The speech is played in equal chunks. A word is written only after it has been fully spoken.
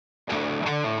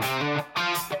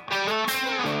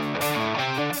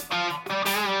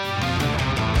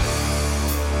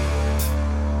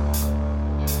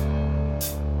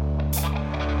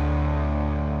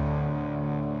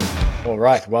All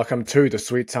right, welcome to the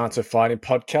Sweet Science of Fighting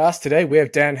podcast. Today we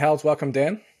have Dan Howells. Welcome,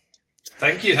 Dan.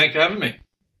 Thank you. Thank you for having me.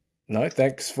 No,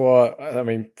 thanks for,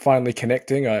 finally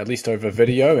connecting, at least over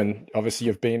video. And obviously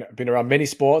you've been around many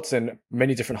sports and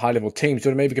many different high-level teams. Do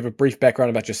you want to maybe give a brief background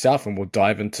about yourself and we'll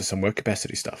dive into some work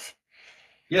capacity stuff?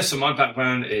 Yeah, so my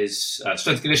background is strength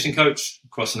and conditioning coach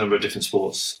across a number of different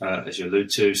sports, as you allude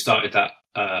to. Started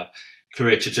that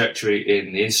career trajectory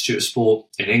in the Institute of Sport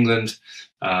in England.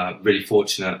 Really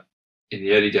fortunate in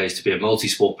the early days to be a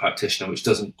multi-sport practitioner, which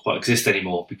doesn't quite exist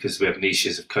anymore because we have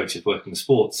niches of coaches working in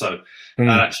sport. So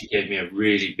that actually gave me a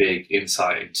really big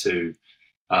insight into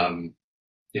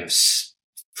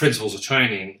principles of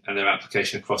training and their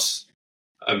application across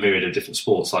a myriad of different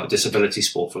sports, like disability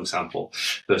sport, for example,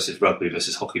 versus rugby,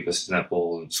 versus hockey, versus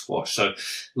netball and squash. So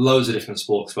loads of different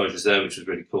sport exposures there, which was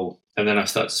really cool. And then I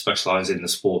started to specialise in the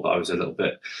sport that I was a little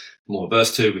bit more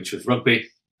averse to, which was rugby,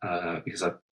 because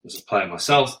I was a player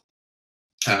myself.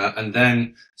 And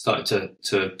then started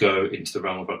to go into the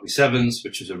realm of rugby sevens,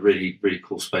 which was a really, really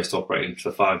cool space to operate in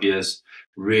for 5 years,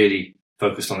 really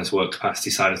focused on this work capacity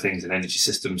side of things and energy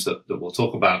systems that we'll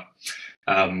talk about.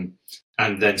 And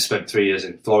then spent 3 years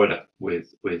in Florida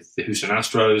with the Houston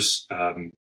Astros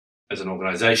as an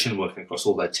organization, working across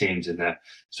all their teams in their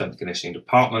strength and conditioning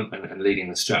department and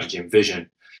leading the strategy and vision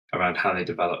around how they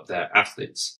develop their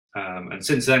athletes. And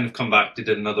since then, I've come back, did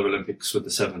another Olympics with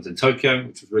the Sevens in Tokyo,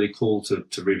 which was really cool to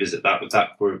revisit that with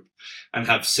that group, and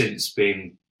have since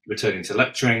been returning to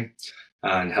lecturing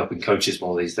and helping coaches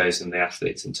more these days than the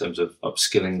athletes in terms of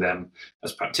upskilling them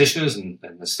as practitioners and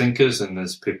as thinkers and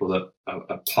as people that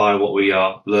apply what we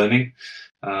are learning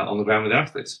on the ground with the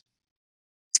athletes.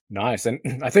 Nice. And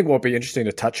I think what will be interesting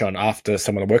to touch on after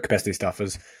some of the work capacity stuff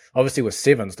is obviously with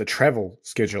sevens, the travel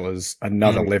schedule is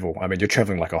another level. I mean, you're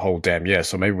traveling like a whole damn year,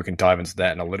 so maybe we can dive into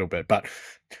that in a little bit. But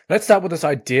let's start with this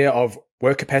idea of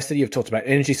work capacity. You've talked about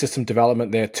energy system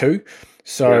development there too.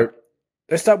 So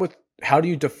let's start with, how do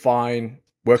you define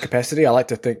work capacity? I like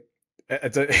to think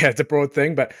it's a broad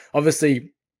thing, but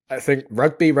obviously I think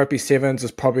rugby sevens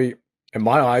is probably, in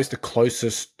my eyes, the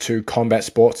closest to combat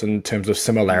sports in terms of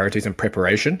similarities and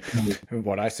preparation,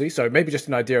 what I see. So maybe just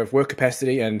an idea of work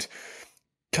capacity and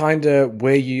kind of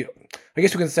where you, I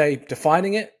guess we can say,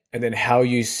 defining it, and then how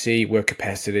you see work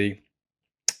capacity,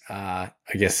 I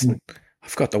guess, I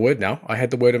forgot the word now. I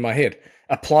had the word in my head.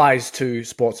 Applies to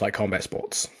sports like combat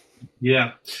sports.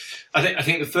 Yeah. I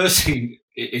think the first thing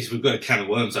is we've got a can of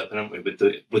worms open, haven't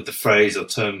we, with the phrase or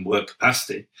term work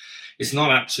capacity. It's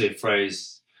not actually a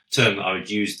term that I would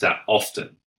use that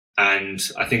often. And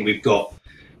I think we've got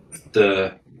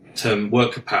the term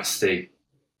work capacity,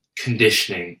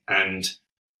 conditioning, and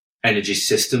energy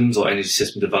systems or energy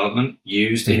system development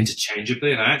used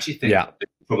interchangeably. And I actually think they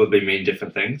probably mean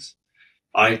different things.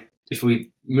 If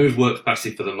we move work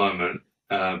capacity for the moment,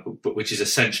 but which is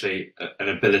essentially an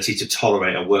ability to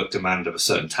tolerate a work demand of a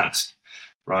certain task,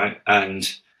 right? And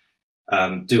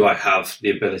do I have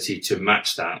the ability to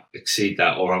match that, exceed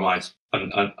that, or am I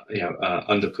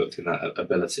undercooked in that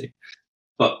ability?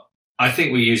 But I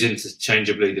think we use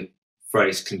interchangeably the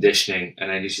phrase conditioning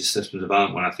and energy system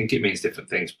development when I think it means different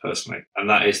things personally. And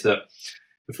that is that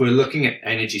if we're looking at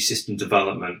energy system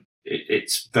development,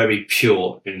 it's very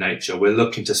pure in nature. We're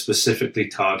looking to specifically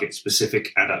target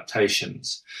specific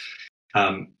adaptations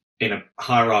in a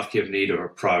hierarchy of need or a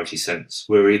priority sense.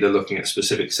 We're either looking at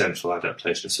specific central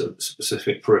adaptation, so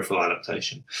specific peripheral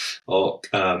adaptation, or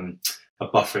a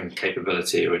buffering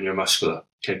capability or a neuromuscular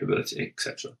capability,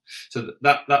 etc. So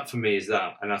that for me is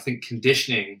that. And I think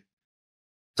conditioning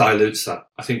dilutes that.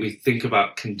 I think we think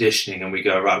about conditioning and we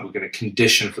go, right, we're going to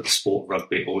condition for the sport of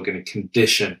rugby, or we're going to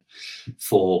condition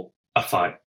for a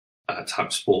fight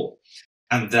type sport.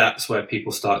 And that's where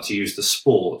people start to use the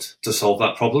sport to solve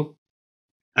that problem.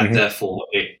 And therefore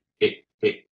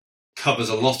it covers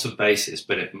a lot of bases,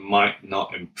 but it might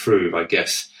not improve, I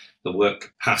guess, the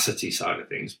work capacity side of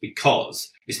things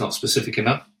because it's not specific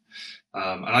enough.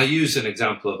 And I use an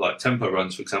example of like tempo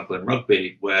runs, for example, in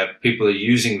rugby, where people are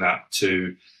using that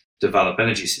to develop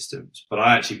energy systems. But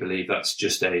I actually believe that's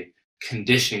just a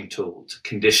conditioning tool to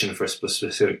condition for a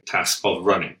specific task of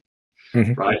running,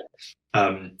 right?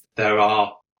 There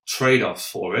are trade-offs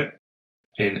for it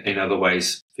in other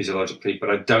ways physiologically,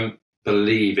 but I don't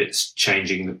believe it's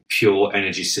changing the pure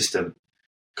energy system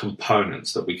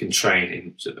components that we can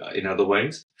train in other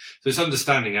ways. So it's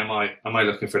understanding, am I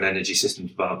looking for an energy system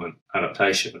development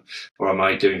adaptation, or am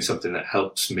I doing something that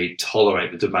helps me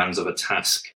tolerate the demands of a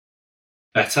task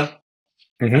better?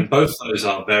 And both those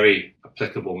are very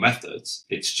applicable methods.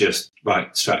 It's just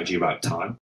right strategy, right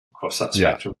time across that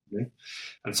spectrum.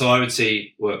 And so I would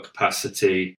see work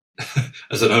capacity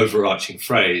as an overarching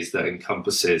phrase that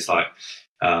encompasses like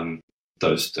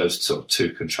those sort of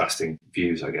two contrasting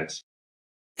views, I guess.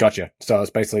 Gotcha. So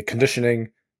it's basically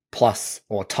conditioning plus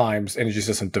or times energy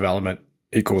system development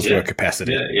equals work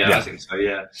capacity. Yeah, I think so.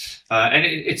 Yeah, and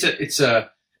it's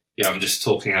a I'm just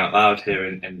talking out loud here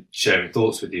and sharing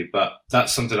thoughts with you, but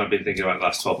that's something I've been thinking about the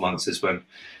last 12 months is when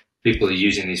people are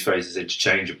using these phrases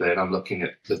interchangeably, and I'm looking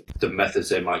at the methods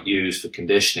they might use for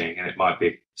conditioning, and it might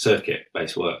be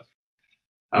circuit-based work.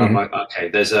 And I'm like, okay,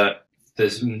 there's a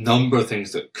number of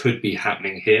things that could be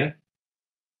happening here,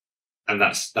 and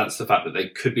that's the fact that they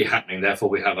could be happening. Therefore,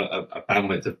 we have a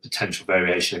bandwidth of potential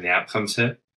variation in the outcomes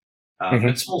here.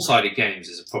 And small-sided games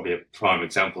is probably a prime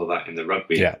example of that in the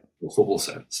rugby or football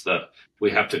sense, that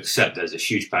we have to accept there's a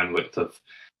huge bandwidth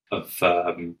of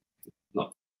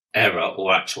not error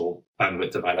or actual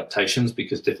bandwidth of adaptations,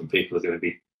 because different people are going to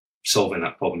be solving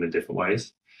that problem in different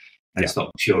ways. And it's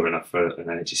not pure enough for an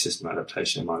energy system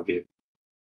adaptation, in my view.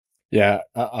 Yeah,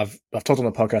 I've talked on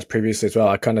the podcast previously as well.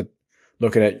 I kind of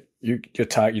look at it, you're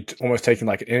almost taking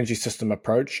like an energy system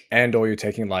approach, and or you're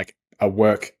taking like a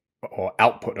work or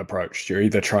output approach. You're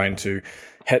either trying to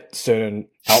hit certain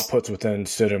outputs within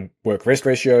certain work rest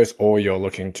ratios, or you're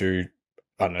looking to,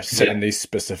 I don't know, sit in these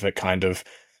specific kind of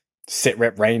set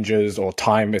rep ranges or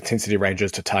time intensity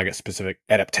ranges to target specific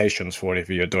adaptations for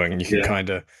whatever you're doing. And you can kind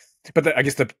of, but I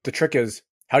guess the trick is,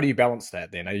 how do you balance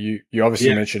that then? You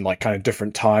obviously mentioned like kind of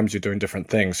different times you're doing different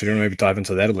things. So do you want to maybe dive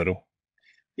into that a little?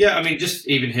 Yeah, I mean, just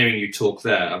even hearing you talk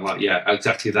there, I'm like, yeah,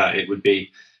 exactly that. It would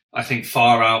be, I think,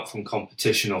 far out from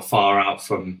competition or far out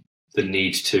from the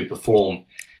need to perform.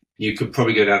 You could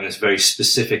probably go down this very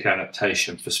specific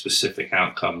adaptation for specific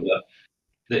outcome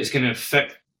that is going to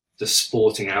affect the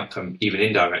sporting outcome even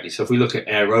indirectly. So if we look at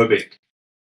aerobic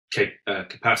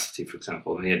capacity, for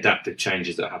example, and the adaptive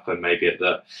changes that happen maybe at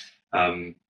the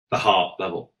heart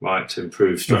level, right, to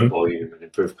improve stroke volume and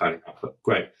improve cardiac output,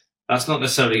 great. That's not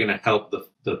necessarily going to help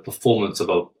the performance of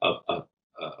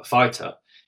a fighter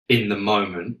in the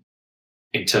moment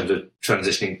in terms of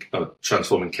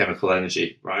transforming chemical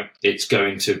energy, right? It's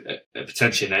going to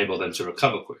potentially enable them to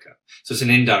recover quicker. So it's an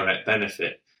indirect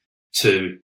benefit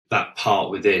to that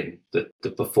part within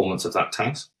the performance of that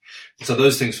task. So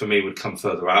those things for me would come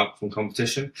further out from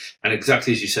competition. And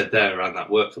exactly as you said there around that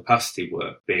work capacity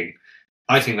work being,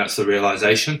 I think that's the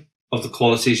realization of the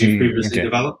qualities you've previously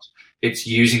developed. It's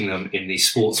using them in the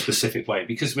sport-specific way,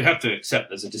 because we have to accept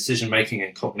there's a decision-making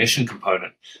and cognition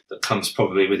component that comes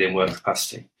probably within work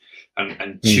capacity,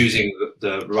 and choosing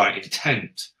the right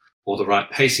intent or the right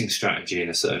pacing strategy in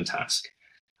a certain task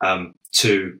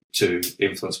to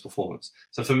influence performance.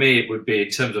 So for me, it would be, in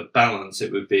terms of balance,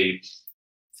 it would be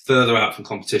further out from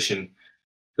competition,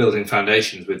 building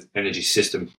foundations with energy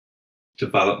system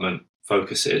development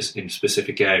focuses in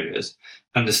specific areas,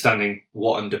 understanding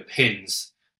what underpins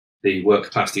the work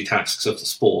capacity tasks of the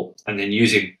sport, and then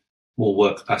using more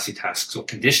work capacity tasks or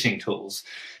conditioning tools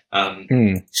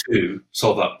to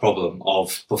solve that problem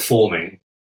of performing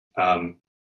the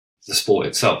sport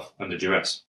itself under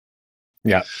duress.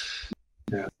 Yeah.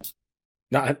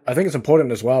 No, I think it's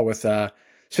important as well with,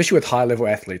 especially with high level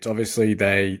athletes. Obviously,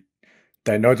 they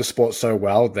know the sport so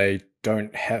well, they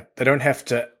don't have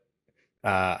to,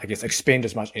 I guess, expend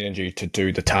as much energy to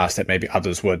do the task that maybe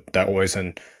others would. They're always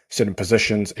in certain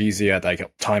positions, easier, they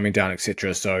get timing down,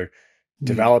 etc. So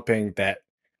developing that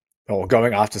or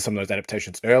going after some of those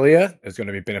adaptations earlier is going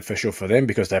to be beneficial for them,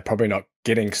 because they're probably not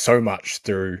getting so much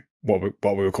through what we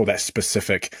would call that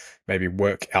specific maybe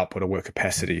work output or work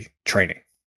capacity training.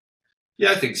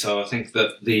 Yeah, I think so. I think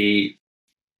that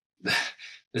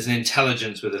there's an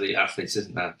intelligence with elite athletes,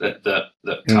 isn't there,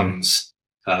 that comes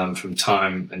from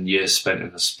time and years spent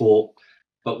in the sport.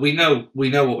 But we know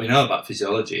what we know about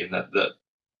physiology, and that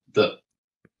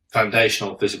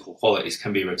foundational physical qualities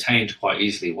can be retained quite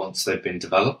easily once they've been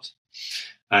developed.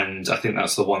 And I think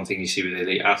that's the one thing you see with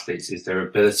elite athletes, is their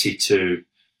ability to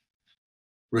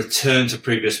return to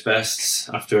previous bests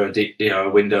after a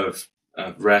window of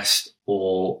rest,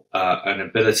 or an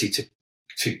ability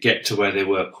to get to where they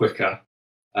were quicker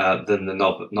than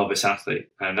the novice athlete.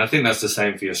 And I think that's the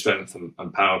same for your strength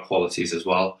and power qualities as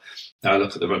well. Now I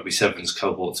look at the rugby sevens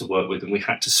cohort to work with, and we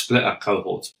had to split our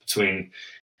cohorts between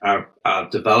our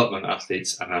development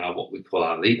athletes and what we call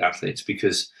our elite athletes,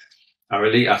 because our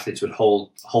elite athletes would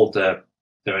hold their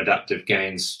adaptive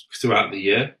gains throughout the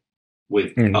year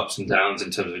with ups and downs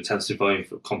in terms of intensity, volume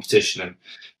for competition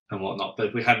and whatnot. But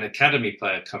if we had an academy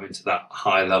player come into that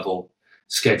high level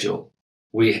schedule,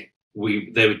 they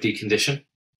would decondition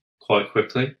quite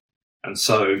quickly. And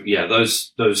so, yeah,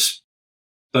 those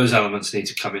elements need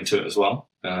to come into it as well.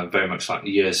 very much like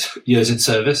years in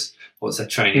service. What's their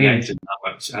training age, and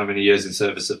how many years in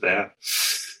service have they had?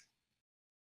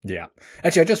 Yeah.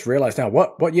 Actually, I just realised now.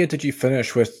 What year did you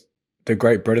finish with the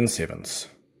Great Britain Sevens?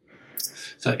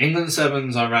 So England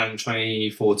Sevens, I ran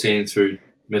 2014 through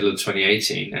middle of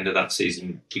 2018, end of that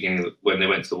season, beginning of, when they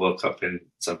went to the World Cup in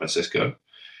San Francisco.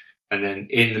 And then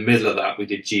in the middle of that, we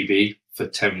did GB for a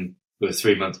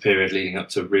 3-month period leading up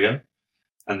to Rio.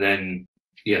 And then,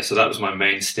 so that was my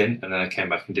main stint. And then I came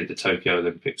back and did the Tokyo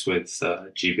Olympics with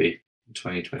GB in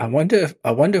 2020.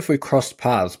 I wonder if we crossed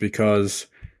paths, because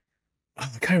I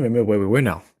can't remember where we were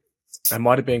now. It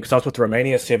might have been because I was with the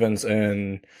Romania Sevens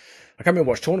in, I can't remember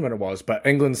what tournament it was, but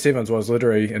England Sevens was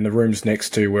literally in the rooms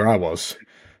next to where I was.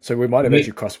 So we might have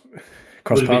actually crossed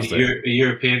paths there. A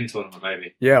European tournament,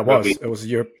 maybe. Yeah, it was.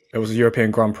 It was a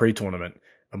European Grand Prix tournament.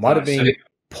 It might have been.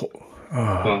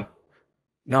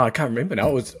 No, I can't remember now.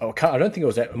 I don't think it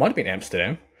was that. It might have been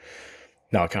Amsterdam.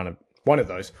 No, I can't. One of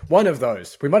those.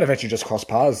 We might have actually just crossed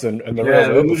paths in the real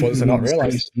world before this and not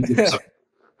realised.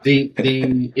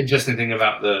 The interesting thing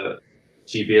about the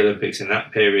GB Olympics in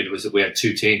that period was that we had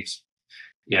 2 teams,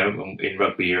 in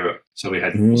Rugby Europe. So we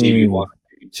had GB1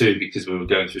 and GB2 because we were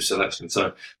going through selection. So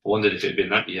I wondered if it had been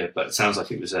that year, but it sounds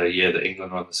like it was a year that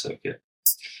England ran the circuit.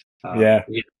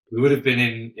 We would have been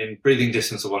in breathing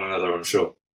distance of one another, I'm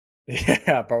sure.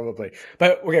 Yeah, probably.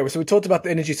 But okay, so we talked about the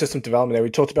energy system development there.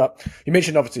 We talked about, you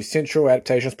mentioned obviously central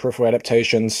adaptations, peripheral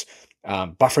adaptations,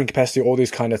 buffering capacity, all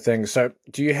these kind of things. So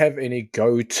do you have any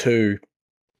go-to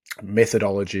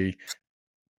methodology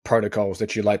protocols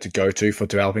that you like to go to for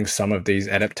developing some of these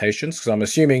adaptations? Because I'm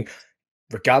assuming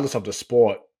regardless of the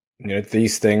sport,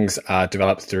 these things are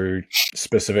developed through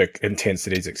specific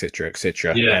intensities, et cetera,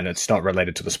 and it's not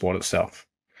related to the sport itself.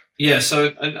 Yeah,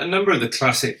 so a number of the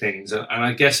classic things, and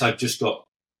I guess I believe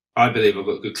I've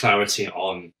got good clarity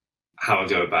on how I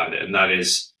go about it, and that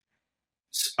is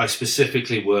I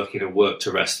specifically work in a work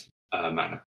to rest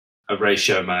manner, a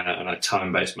ratio manner, and a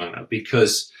time-based manner,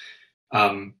 because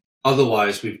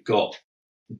otherwise we've got,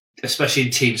 especially in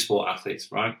team sport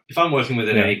athletes, right? If I'm working with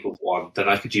an N equals 1, then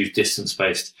I could use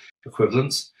distance-based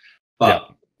equivalents, but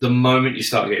the moment you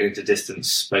start getting into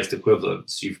distance-based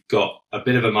equivalents, you've got a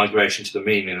bit of a migration to the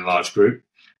mean in a large group,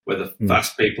 where the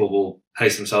fast people will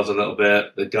pace themselves a little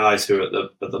bit. The guys who are at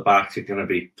the back are going to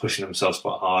be pushing themselves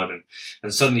quite hard,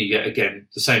 and suddenly you get again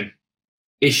the same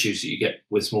issues that you get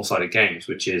with small-sided games,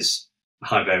 which is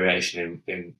high variation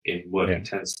in work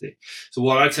intensity. So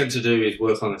what I tend to do is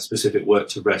work on a specific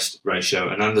work-to-rest ratio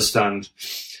and understand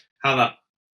how that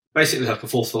basically like a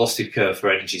force velocity curve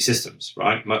for energy systems,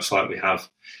 right? Much like we have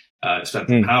strength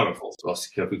and power force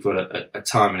velocity curve, we've got a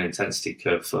time and intensity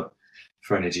curve for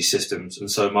energy systems.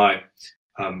 And so my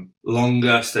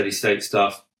longer steady state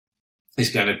stuff is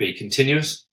going to be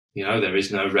continuous. There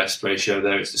is no rest ratio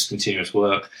there. It's just continuous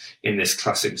work in this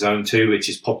classic zone 2, which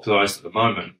is popularized at the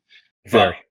moment.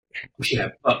 But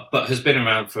has been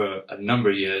around for a number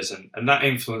of years. And that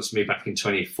influenced me back in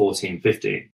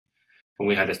 2014-15. When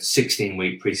we had a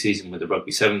 16-week pre-season with the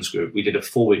Rugby Sevens group, we did a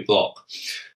 4-week block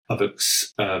of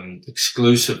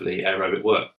exclusively aerobic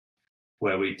work,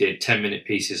 where we did 10-minute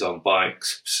pieces on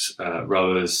bikes,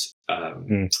 rowers,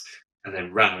 and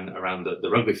then ran around the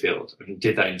rugby field, and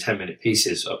did that in 10-minute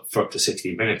pieces for up to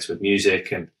 60 minutes with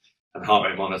music and heart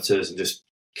rate monitors, and just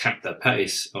capped their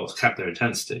pace or capped their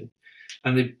intensity.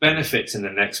 And the benefits in the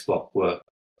next block were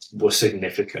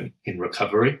significant in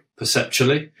recovery,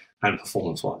 perceptually, and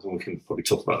performance-wise, and we can probably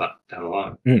talk about that down the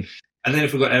line. And then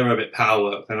if we've got aerobic power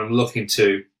work, then I'm looking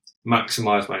to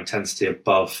maximize my intensity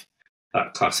above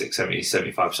that classic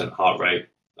 70-75% heart rate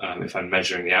if I'm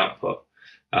measuring the output.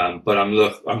 But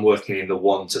I'm working in the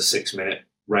 1 to 6 minute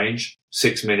range,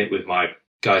 6 minute with my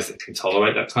guys that can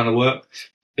tolerate that kind of work,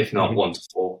 if not 1 to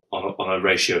 4 on a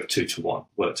ratio of 2 to 1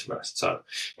 work to rest. So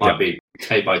it might be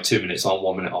 8 by 2 minutes on,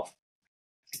 1 minute off.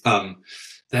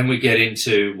 Then we get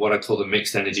into what I call the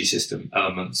mixed energy system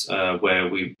elements, where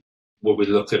we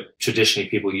look at traditionally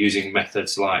people using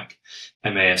methods like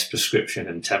MAS prescription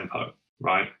and tempo,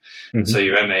 right? So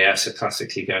your MAS are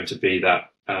classically going to be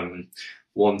that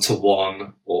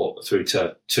 1-to-1 or through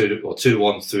to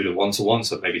 2-to-1 through to 1-to-1.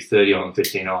 So maybe 30 on,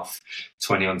 15 off,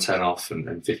 20 on, 10 off,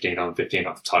 and 15 on, 15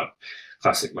 off type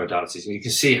classic modalities. And you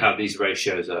can see how these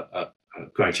ratios are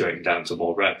graduating down to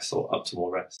more rest or up to more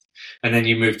rest. And then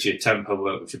you move to your tempo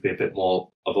work, which would be a bit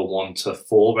more of a 1 to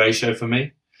 4 ratio for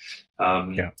me.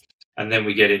 And then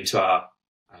we get into our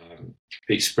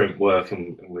big sprint work,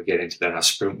 and we get into then our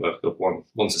sprint work of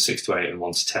 1 to 6 to 8 and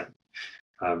 1 to 10,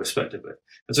 respectively.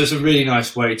 And so it's a really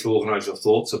nice way to organize your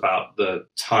thoughts about the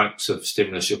types of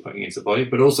stimulus you're putting into the body,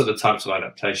 but also the types of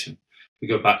adaptation we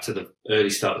go back to the early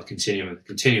start of the continuum and the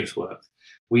continuous work,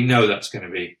 we know that's going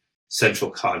to be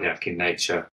central cardiac in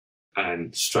nature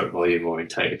and stroke volume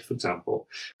orientated, for example.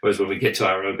 Whereas when we get to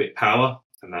aerobic power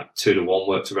and that 2-to-1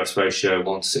 work to rest ratio,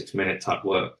 1 to 6 minute type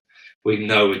work, we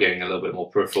know we're getting a little bit more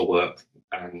peripheral work,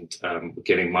 and we're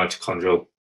getting mitochondrial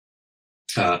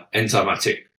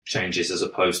enzymatic changes as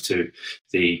opposed to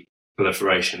the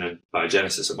proliferation and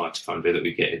biogenesis of mitochondria that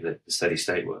we get in the steady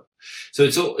state work. So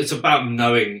it's about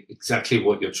knowing exactly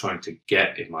what you're trying to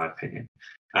get, in my opinion,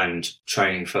 and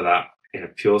training for that in a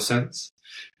pure sense.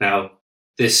 Now,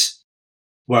 this,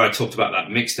 where I talked about that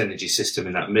mixed energy system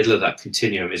in that middle of that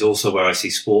continuum, is also where I see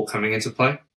sport coming into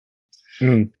play.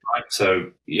 Right?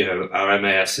 So, our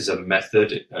MAS is a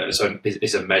method,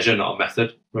 is a measure, not a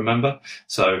method, remember?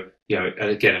 So,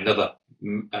 again, another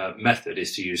method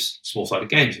is to use small-sided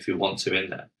games if you want to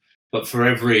in there. But for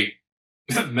every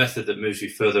method that moves you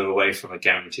further away from a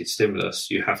guaranteed stimulus,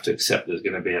 you have to accept there's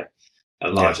going to be a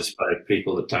larger spread of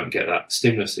people that don't get that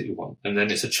stimulus that you want. And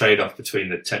then it's a trade-off between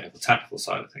the technical, tactical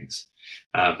side of things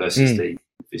versus the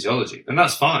physiology. And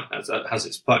that's fine. That has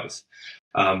its place.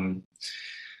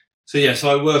 So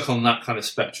I work on that kind of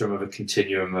spectrum of a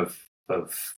continuum of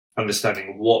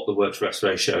understanding what the work-to-rest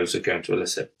ratios are going to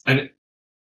elicit. And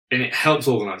it helps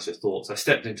organise your thoughts. I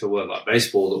stepped into a world like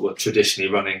baseball that were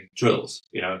traditionally running drills,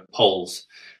 poles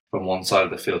from one side of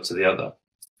the field to the other.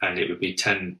 And it would be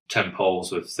 10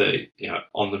 poles with 30,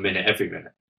 on the minute, every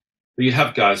minute. But you'd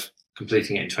have guys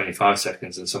completing it in 25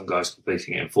 seconds and some guys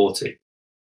completing it in 40.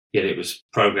 Yet it was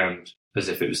programmed as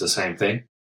if it was the same thing,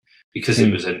 because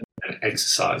it was an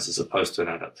exercise as opposed to an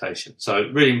adaptation. So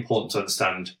really important to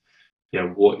understand,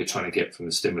 what you're trying to get from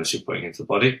the stimulus you're putting into the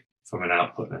body from an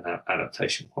output and an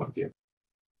adaptation point of view.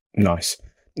 Nice.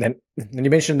 And you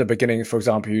mentioned in the beginning, for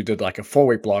example, you did like a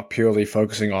 4-week block purely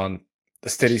focusing on the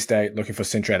steady state, looking for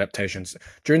central adaptations.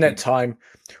 During that time,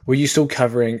 were you still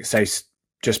covering, say,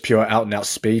 just pure out-and-out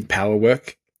speed power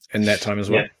work in that time as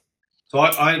well? Yeah. So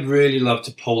I really love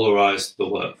to polarize the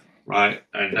work, right?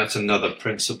 And that's another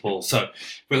principle. So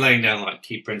we're laying down like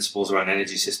key principles around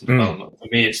energy system development. For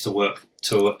me, it's to work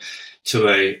to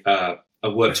a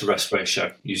work to rest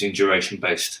ratio using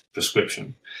duration-based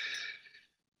prescription.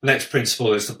 The next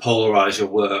principle is to polarize your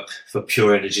work for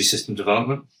pure energy system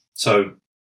development. So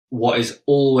what is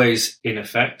always in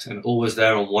effect and always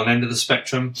there on one end of the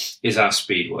spectrum is our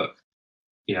speed work.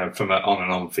 From an on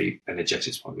and on feet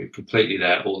energetics point of view, completely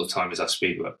there all the time is our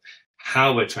speed work.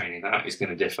 How we're training that is going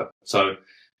to differ. So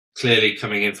clearly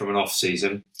coming in from an off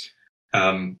season,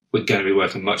 we're going to be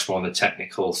working much more on the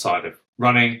technical side of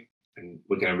running, and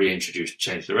we're going to reintroduce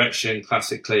change direction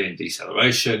classically and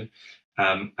deceleration.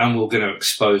 And we're going to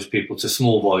expose people to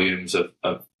small volumes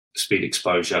of speed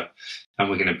exposure, and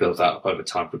we're going to build that up over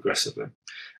time progressively.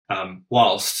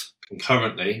 Whilst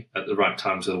concurrently at the right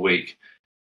times of the week,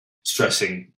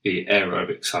 stressing the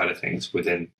aerobic side of things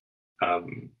within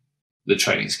the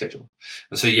training schedule.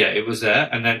 And so, it was there.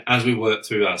 And then as we worked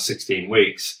through our 16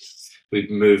 weeks,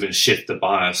 we'd move and shift the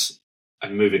bias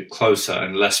and move it closer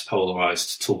and less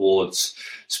polarized towards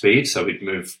speed. So we'd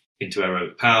move into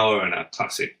aerobic power and our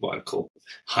classic, what I call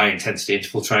high intensity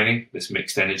interval training, this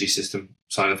mixed energy system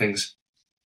side of things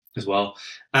as well.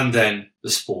 And then the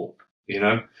sport,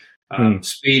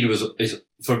 speed is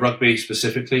for rugby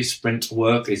specifically, sprint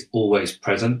work is always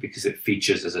present because it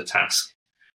features as a task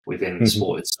within the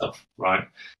sport itself, right?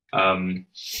 But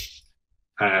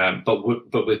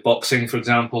with boxing, for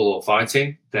example, or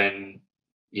fighting, then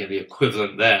the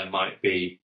equivalent there might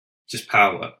be just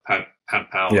power, pad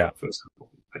power, for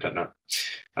example. I don't know.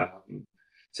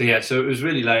 So it was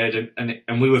really layered,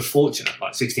 and we were fortunate.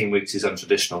 Like 16 weeks is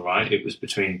untraditional, right? It was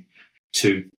between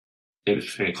a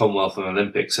Commonwealth and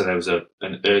Olympics, so there was an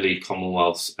early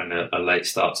Commonwealth and a late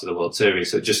start to the World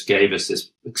Series. So it just gave us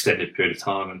this extended period of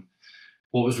time. And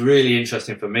what was really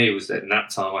interesting for me was that in that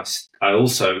time, I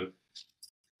also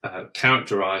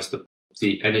characterized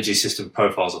the energy system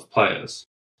profiles of players.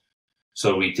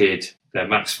 So we did their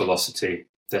max velocity,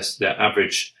 their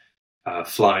average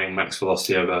flying max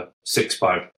velocity over 6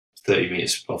 by 30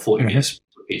 meters or 40 meters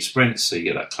repeat sprints. So you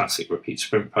get that classic repeat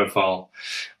sprint profile.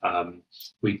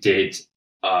 We did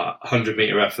 100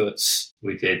 meter efforts.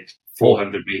 We did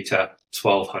 400 meter,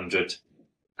 1200,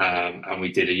 and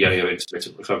we did a yo-yo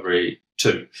intermittent recovery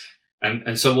too.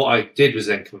 And so what I did was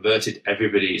then converted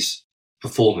everybody's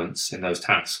performance in those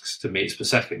tasks to meters per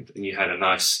second, and you had a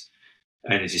nice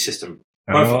energy system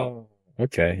profile. Oh,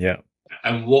 okay, yeah.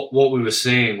 And what we were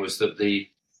seeing was that the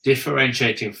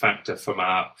differentiating factor from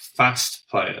our fast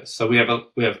players. So we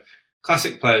have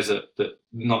classic players that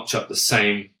notch up the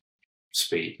same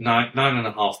speed,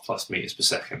 9.5+ meters per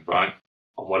second, right,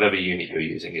 on whatever unit you're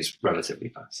using is relatively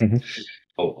fast, Mm-hmm.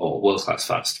 or world-class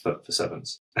fast for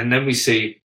sevens. And then we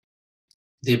see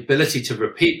the ability to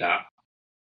repeat that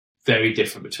very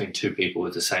different between two people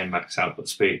with the same max output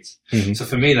speeds. Mm-hmm. So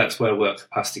for me, that's where work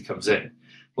capacity comes in.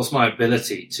 What's my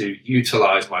ability to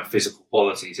utilize my physical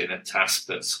qualities in a task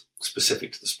that's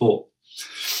specific to the sport?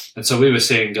 And so we were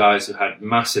seeing guys who had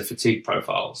massive fatigue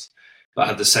profiles, but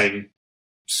had the same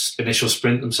initial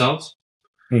sprint themselves.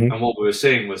 Mm-hmm. And what we were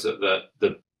seeing was that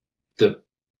the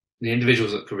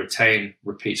individuals that could retain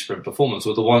repeat sprint performance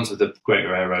were the ones with the greater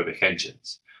aerobic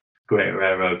engines, greater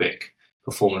aerobic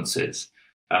performances.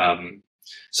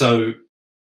 So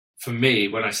for me,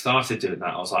 when I started doing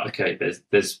that, I was like, okay,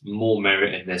 there's more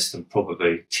merit in this than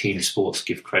probably team sports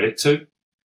give credit to.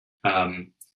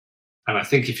 And I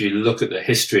think if you look at the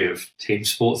history of team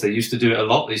sports, they used to do it a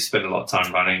lot. They used to spend a lot of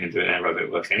time running and doing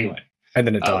aerobic work anyway. And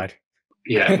then it died.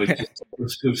 Yeah,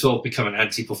 we've sort of become an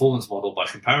anti-performance model by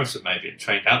comparison, maybe, and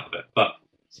trained out of it. But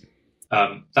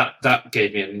that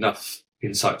gave me enough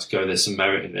insight to go, there's some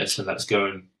merit in this, and let's go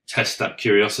and test that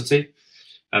curiosity.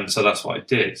 And so that's what I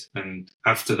did. And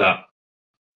after that,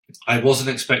 I wasn't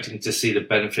expecting to see the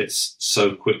benefits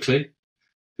so quickly.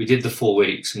 We did the 4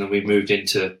 weeks, and then we moved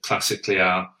into classically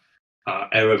our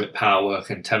aerobic power work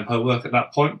and tempo work at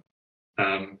that point.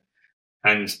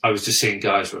 And I was just seeing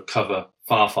guys recover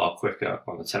far, far quicker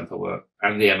on the tempo work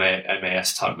and the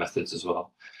MAS type methods as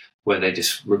well, where they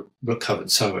just recovered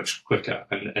so much quicker.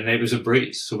 And it was a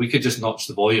breeze. So we could just notch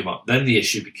the volume up. Then the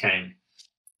issue became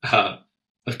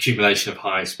accumulation of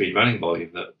high speed running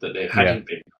volume that they hadn't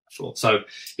been before. So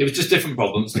it was just different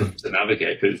problems to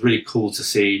navigate, but it was really cool to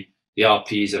see the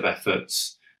RPs of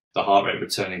efforts, the heart rate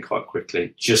returning quite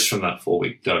quickly just from that 4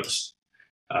 week dose.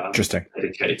 Interesting.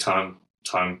 Dedicated time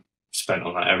spent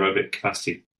on that aerobic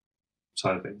capacity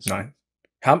side of things. Nice.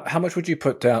 How much would you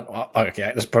put down?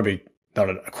 Okay, that's probably not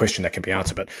a question that can be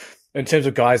answered, but in terms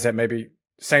of guys that maybe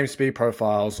same speed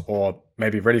profiles or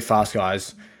maybe really fast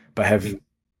guys, but have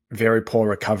very poor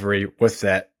recovery with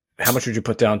that, how much would you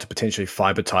put down to potentially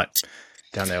fiber type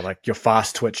down there? Like your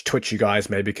fast twitchy guys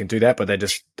maybe can do that, but they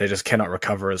just cannot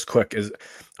recover as quick.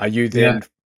 Are you then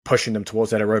pushing them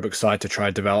towards that aerobic side to try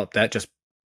to develop that, just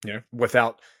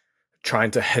without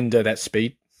trying to hinder that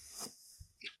speed?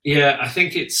 Yeah, I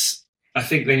think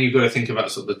then you've got to think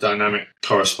about sort of the dynamic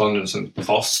correspondence and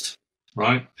cost,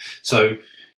 right? So,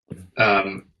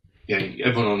 everyone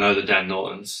will know the Dan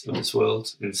Nortons of this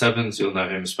world. In sevens, you'll know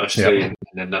him especially, and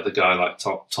another guy like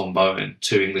Tom Bowen,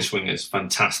 two English wingers,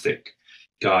 fantastic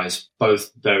guys,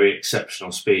 both very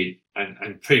exceptional speed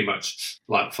and pretty much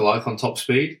like for like on top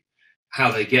speed.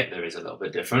 How they get there is a little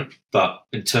bit different, but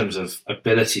in terms of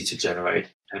ability to generate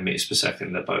 10 meters per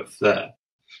second, they're both there,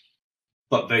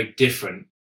 but very different,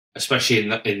 especially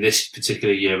in this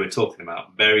particular year we're talking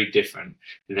about, very different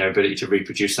in their ability to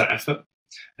reproduce that effort.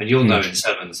 And you'll know in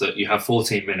sevens that you have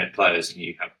 14-minute players and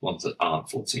you have ones that aren't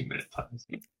 14-minute players,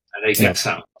 and they gas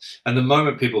out. And the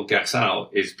moment people gas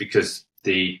out is because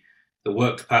the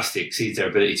work capacity exceeds their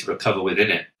ability to recover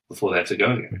within it before they have to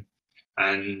go again.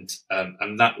 And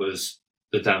that was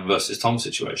the Dan versus Tom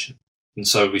situation. And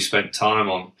so we spent time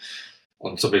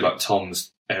on somebody like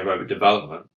Tom's aerobic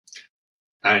development.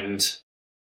 And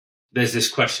there's this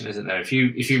question, isn't there? If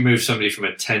you move somebody from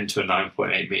a 10 to a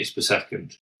 9.8 meters per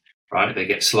second, right, they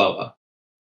get slower.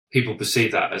 People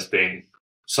perceive that as being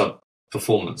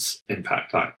sub-performance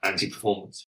impact, like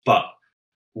anti-performance. But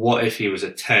what if he was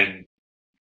a 10,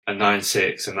 a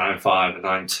 9.6, a 9.5, a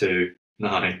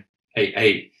 9.2,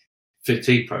 9.88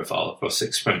 fatigue profile across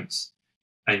 6 sprints?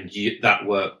 And that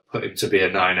work put him to be a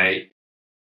 9.8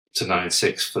 to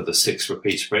 9.6 for the 6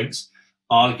 repeat sprints.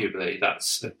 Arguably,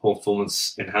 that's a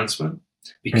performance enhancement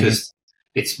because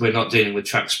we're not dealing with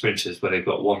track sprinters where they've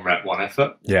got 1 rep, 1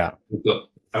 effort. Yeah,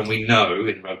 and we know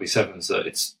in rugby sevens that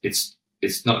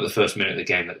it's not the first minute of the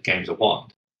game that the games are won.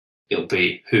 It'll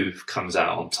be who comes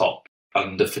out on top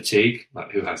under fatigue,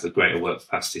 like who has the greater work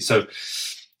capacity. So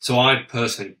I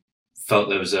personally felt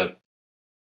there was a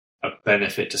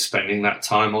benefit to spending that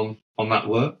time on that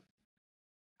work.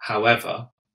 However,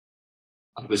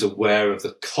 I was aware of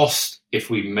the cost if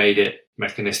we made it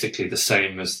mechanistically the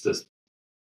same as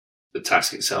the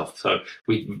task itself. So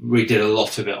we did a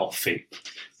lot of it off feet.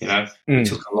 We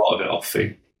took a lot of it off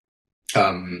feet,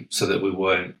 so that we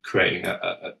weren't creating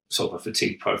a sort of a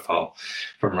fatigue profile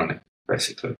from running,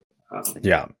 basically.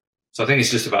 So I think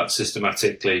it's just about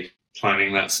systematically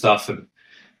planning that stuff and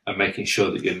making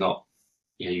sure that you're not,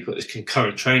 you've got this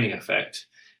concurrent training effect,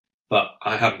 but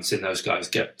I haven't seen those guys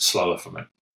get slower from it,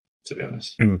 to be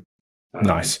honest.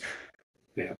 Nice.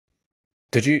 Yeah.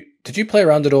 Did you play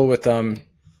around at all with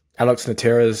Alex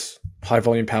Natera's high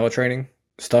volume power training?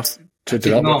 stuff I to did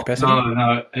develop work not. capacity?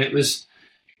 No. And it was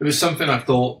something I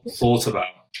thought about.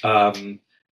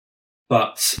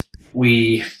 But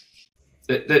we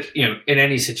that in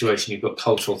any situation you've got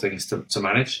cultural things to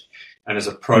manage, and as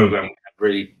a program we had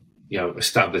really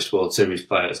established World Series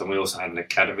players, and we also had an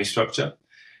academy structure,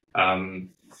 and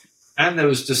there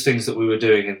was just things that we were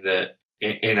doing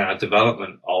in our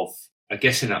development of, I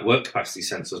guess, in that work capacity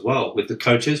sense as well with the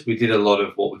coaches. We did a lot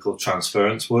of what we call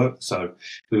transference work, so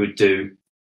we would do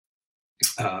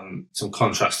some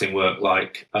contrasting work,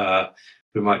 like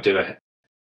we might do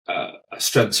a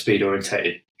strength speed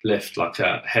orientated lift, like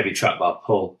a heavy trap bar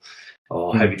pull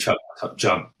or heavy trap bar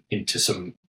jump, into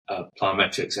some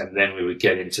plyometrics, and then we would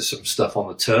get into some stuff on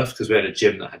the turf, because we had a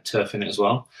gym that had turf in it as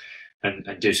well, and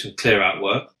do some clear out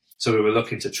work. So we were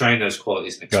looking to train those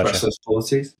qualities and express those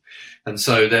qualities. And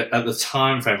so that at the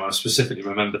time frame, I specifically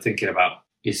remember thinking about,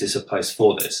 is this a place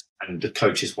for this? And the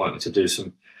coaches wanted to do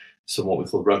some what we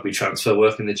call rugby transfer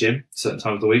work in the gym certain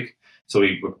times of the week. So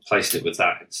we replaced it with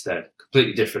that instead.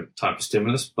 Completely different type of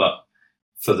stimulus, but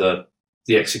for the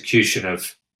execution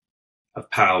of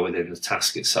power within the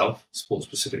task itself, sport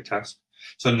specific task.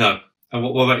 So no. And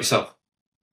what about yourself?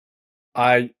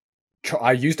 I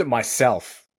used it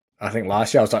myself. I think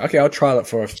last year I was like, okay, I'll try it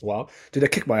for a while. Dude, they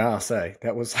kicked my ass, eh?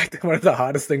 That was like one of the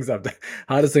hardest things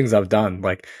I've done.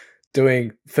 Like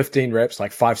doing 15 reps,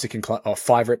 like 5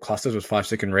 rep clusters with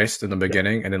 5-second rest in the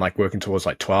beginning, and then like working towards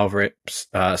like 12 reps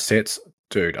sets.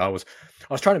 Dude, I was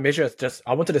trying to measure,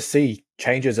 I wanted to see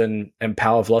changes in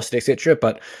power, velocity, etc.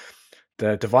 But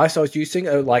the device I was using,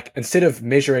 like instead of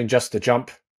measuring just the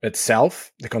jump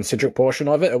itself, the concentric portion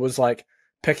of it, it was like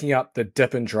picking up the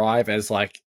dip and drive as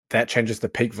like that changes the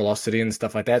peak velocity and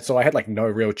stuff like that. So I had like no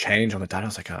real change on the data. I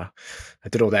was like, I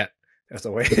did all that. That's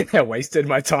the way I wasted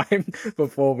my time for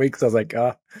 4 weeks. I was like,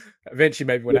 eventually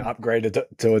maybe when I upgrade it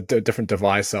to a different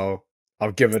device, I'll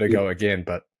give it a go again.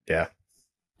 But yeah.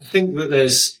 I think that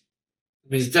there's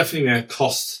definitely a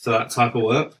cost to that type of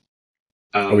work.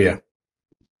 Oh yeah.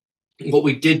 What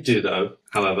we did do though,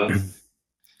 however,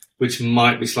 which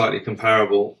might be slightly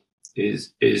comparable,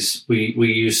 is we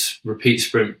use repeat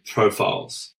sprint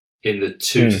profiles in the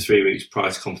 2 to 3 weeks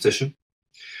prior to competition.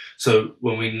 So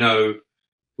when we know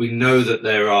that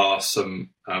there are some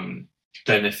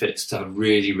benefits to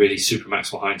really, really super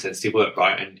maximal high intensity work,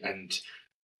 right? And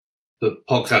the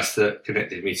podcast that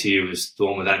connected me to you was the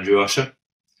one with Andrew Usher.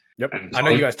 Yep. I know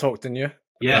you guys talked, didn't you?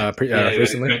 Yeah.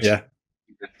 Recently. Yeah.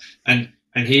 And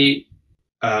he,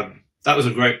 that was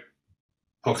a great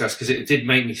podcast, because it did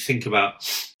make me think about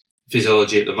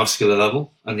physiology at the muscular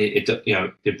level, and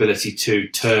the ability to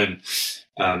turn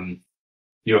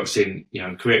your oxygen,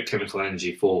 create chemical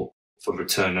energy for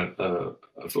return of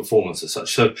performance as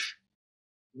such. So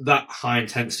that high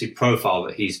intensity profile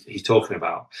that he's talking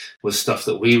about was stuff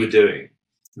that we were doing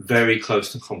very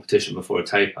close to competition before a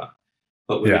taper,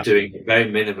 but we were doing it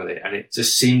very minimally, and it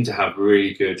just seemed to have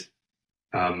really good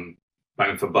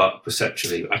bang for buck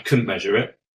perceptually. I couldn't measure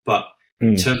it, but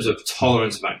in terms of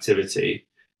tolerance of activity,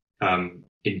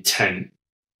 intent,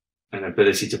 and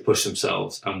ability to push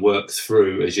themselves and work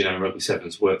through, as you know, rugby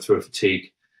sevens work through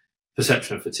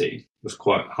perception of fatigue was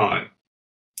quite high.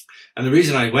 And the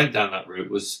reason I went down that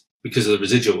route was because of the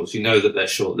residuals. You know that they're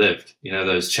short-lived. You know,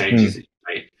 those changes that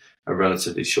you make are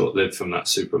relatively short-lived from that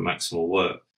super maximal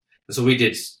work. And so we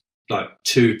did like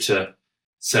 2 to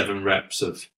 7 reps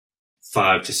of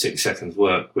 5 to 6 seconds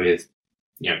work with,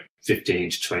 15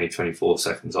 to 20, 24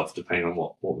 seconds off, depending on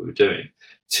what we were doing,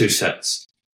 2 sets.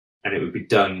 And it would be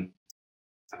done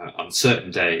on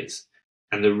certain days.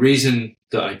 And the reason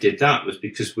that I did that was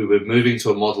because we were moving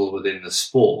to a model within the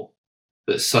sport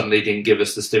that suddenly didn't give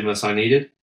us the stimulus I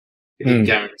needed. It didn't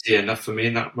guarantee enough for me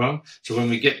in that run. So when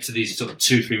we get to these sort of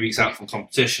 2-3 weeks out from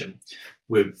competition,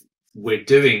 we're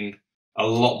doing a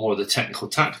lot more of the technical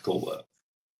tactical work,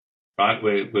 right?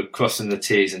 We're crossing the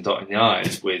T's and dotting the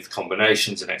I's with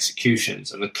combinations and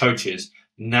executions, and the coaches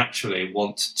naturally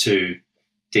want to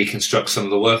deconstruct some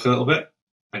of the work a little bit,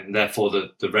 and therefore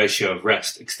the ratio of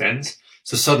rest extends.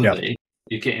 So suddenly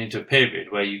you're getting into a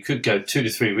period where you could go 2 to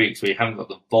 3 weeks where you haven't got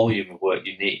the volume of work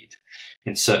you need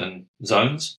in certain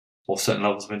zones or certain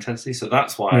levels of intensity. So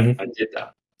that's why I did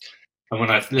that. And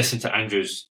when I listened to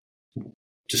Andrew's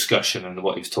discussion and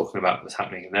what he was talking about was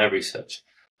happening in their research,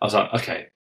 I was like, okay,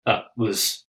 that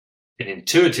was an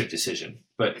intuitive decision,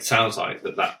 but it sounds like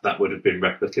that would have been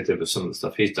replicative of some of the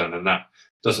stuff he's done. And that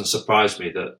doesn't surprise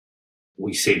me that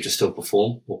we seem to still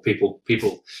perform, or people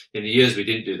in the years we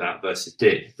didn't do that versus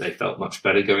did, they felt much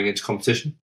better going into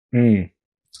competition.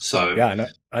 So yeah,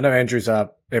 I know Andrew's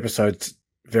episode's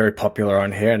very popular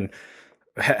on here, and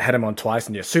had him on twice,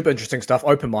 and yeah, super interesting stuff.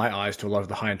 Opened my eyes to a lot of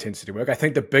the high intensity work. I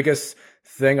think the biggest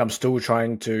thing I'm still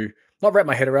trying to not wrap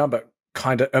my head around, but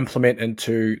kind of implement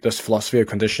into this philosophy of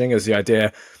conditioning is the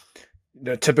idea.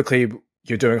 Typically,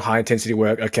 you're doing high intensity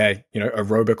work. Okay,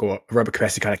 aerobic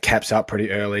capacity kind of caps out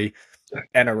pretty early.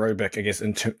 Anaerobic, I guess,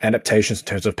 adaptations in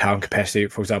terms of power and capacity,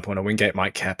 for example, in a Wingate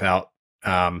might cap out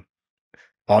on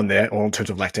there, or in terms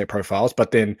of lactate profiles.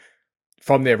 But then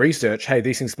from their research, hey,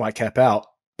 these things might cap out,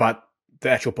 but the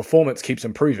actual performance keeps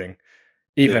improving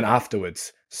even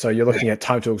afterwards. So you're looking at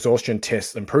time to exhaustion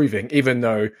tests improving, even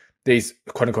though these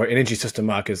quote unquote energy system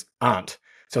markers aren't.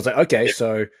 So it's like, okay,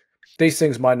 so these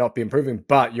things might not be improving,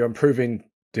 but you're improving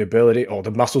the ability or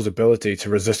the muscle's ability to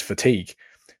resist fatigue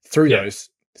through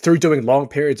doing long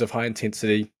periods of high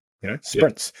intensity,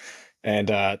 sprints. And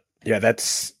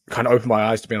that's kind of opened my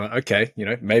eyes to being like, okay,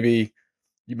 maybe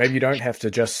you don't have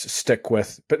to just stick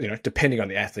with, but depending on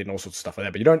the athlete and all sorts of stuff like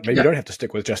that, but you don't have to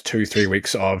stick with just 2-3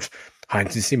 weeks of high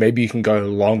intensity. Maybe you can go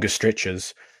longer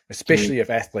stretches, especially if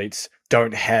athletes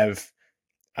don't have,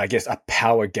 I guess, a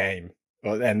power game,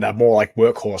 and they're more like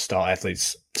workhorse style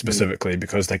athletes specifically,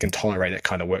 because they can tolerate that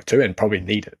kind of work too and probably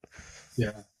need it.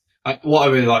 Yeah. What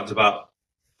I really liked about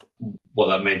what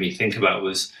that made me think about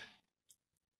was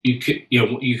you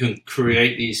can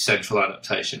create these central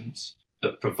adaptations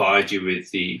that provide you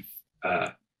with the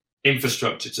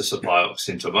infrastructure to supply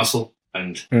oxygen to a muscle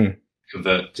and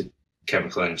convert to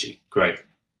chemical energy. Great.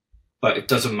 But it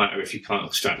doesn't matter if you can't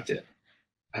extract it.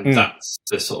 And that's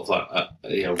the sort of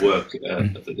like work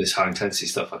this high intensity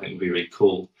stuff I think would be really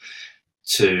cool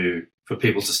for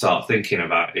people to start thinking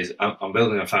about. Is I'm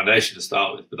building a foundation to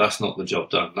start with, but that's not the job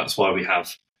done. That's why we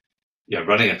have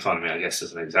running economy, I guess,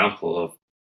 as an example of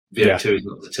VO2 is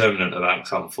not the determinant of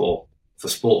outcome for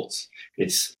sports.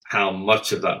 It's how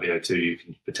much of that VO2 you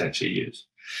can potentially use.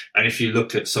 And if you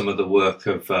look at some of the work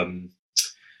of,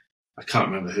 I can't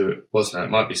remember who it was now, it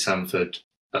might be Sanford,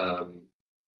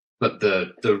 but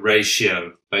the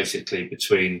ratio basically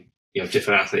between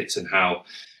different athletes and how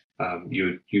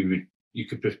you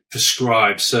could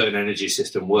prescribe certain energy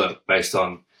system work based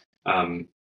on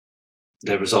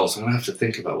their results. I'm going to have to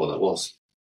think about what that was.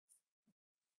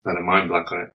 I had a mind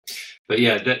blank on it. But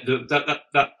yeah, that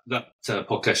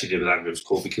podcast you did with Andrew was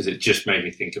cool because it just made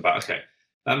me think about, okay,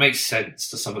 that makes sense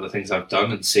to some of the things I've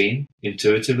done and seen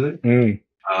intuitively.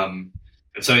 And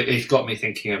so it got me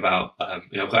thinking about, I've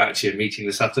got actually a meeting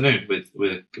this afternoon with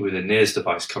a NIRS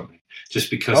device company,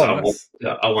 just because I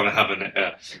want to have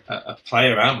a play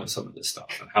around with some of this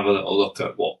stuff and have a little look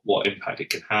at what impact it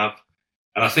can have.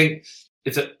 And I think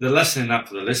the lesson in that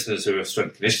for the listeners who are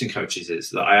strength conditioning coaches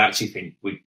is that I actually think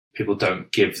people don't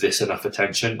give this enough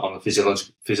attention on the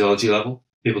physiology level.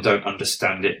 People don't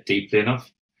understand it deeply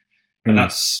enough. And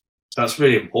that's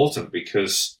really important,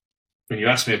 because when you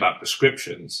ask me about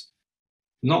prescriptions,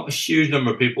 not a huge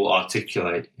number of people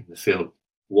articulate in the field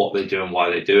what they do and why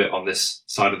they do it on this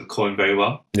side of the coin very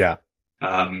well. Yeah.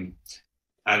 And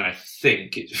I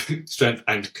think strength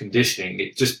and conditioning,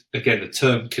 it just, again, the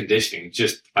term conditioning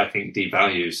just, I think,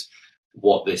 devalues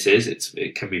what this is.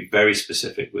 It can be very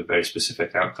specific with very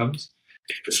specific outcomes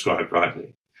if prescribed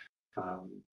rightly.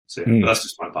 But that's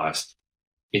just my biased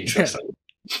interest.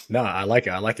 No, I like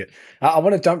it. I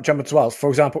want to jump as well. For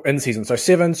example, in season, so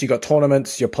sevens, you got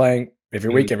tournaments, you're playing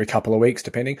every week, every couple of weeks,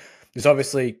 depending. There's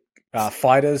obviously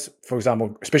fighters, for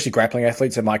example, especially grappling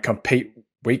athletes that might compete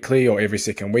weekly or every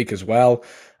second week as well.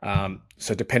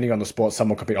 So depending on the sport, some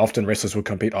will compete often, wrestlers will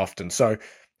compete often. So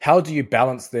how do you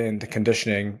balance then the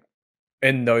conditioning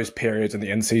in those periods in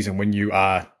the in season when you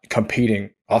are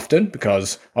competing often?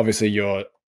 Because obviously you're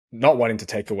not wanting to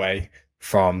take away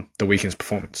from the weekend's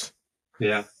performance.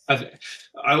 Yeah.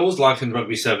 I always likened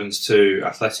rugby sevens to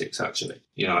athletics, actually.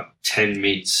 10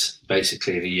 meets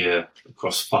basically in a year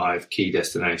across 5 key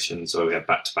destinations, or we have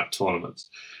back-to-back tournaments.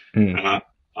 And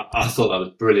I thought that was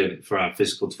brilliant for our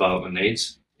physical development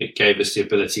needs. It gave us the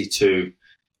ability to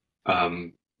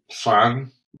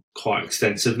plan quite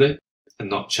extensively and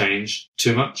not change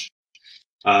too much.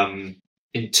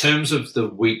 In terms of the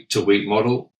week-to-week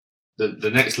model,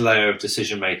 the next layer of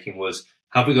decision-making was,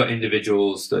 have we got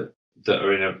individuals that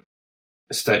are in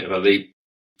a state of elite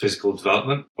physical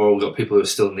development, or we've got people who are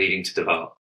still needing to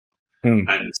develop? And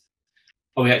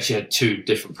we actually had 2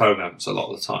 different programs a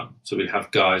lot of the time. So we'd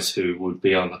have guys who would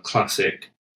be on the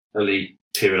classic elite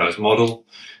periodized model,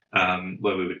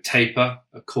 where we would taper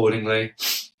accordingly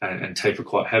and taper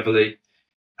quite heavily.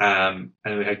 And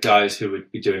we had guys who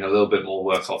would be doing a little bit more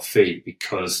work off feed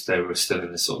because they were still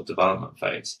in this sort of development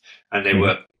phase. And they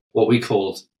were what we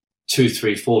called 2,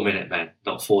 3, 4 minute men,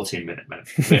 not 14-minute men.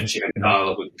 We actually had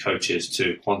dialogue with coaches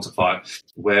to quantify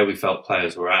where we felt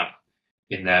players were at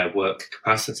in their work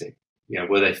capacity.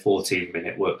 Were they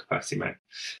 14-minute work capacity men?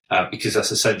 Because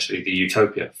that's essentially the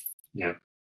utopia.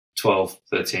 12,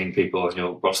 13 people on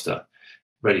your roster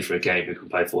ready for a game who can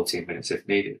play 14 minutes if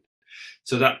needed.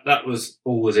 So that was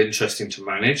always interesting to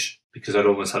manage, because I'd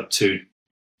almost had two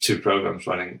programs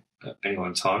running at any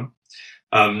one time.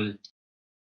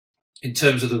 In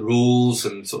terms of the rules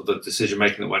and sort of the decision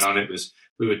making that went on, it was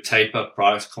we would taper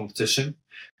prior to competition,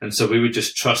 and so we would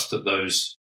just trust that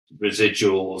those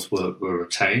residuals were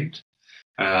retained,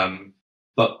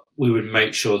 but we would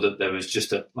make sure that there was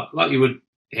just like you would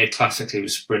hear classically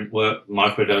with sprint work,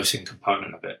 microdosing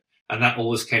component of it, and that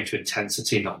always came to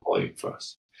intensity, not volume for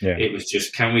us. Yeah. It was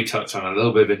just, can we touch on a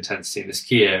little bit of intensity in this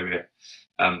key area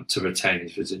to retain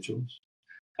these residuals?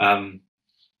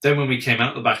 Then when we came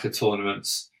out the back of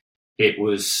tournaments,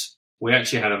 we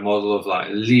actually had a model of like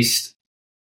at least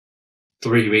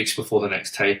 3 weeks before the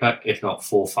next taper, if not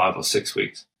 4, 5 or 6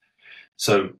 weeks.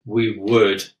 So we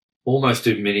would almost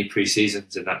do mini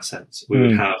pre-seasons in that sense. We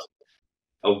would have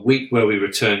a week where we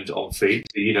returned on feet.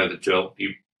 You know the drill.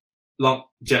 You long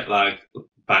jet lag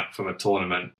back from a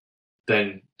tournament,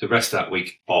 then the rest of that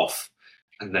week off,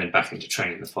 and then back into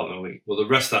training the following week. Well, the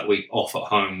rest of that week off at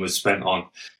home was spent on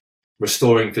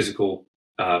restoring physical,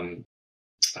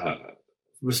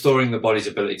 restoring the body's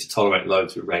ability to tolerate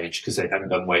load through range, because they hadn't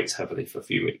done weights heavily for a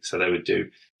few weeks. So they would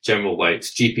do general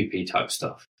weights, GPP type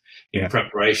stuff in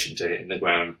preparation to hitting the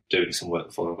ground, doing some work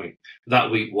the following week. That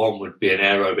week 1 would be an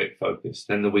aerobic focus.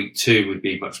 Then the week 2 would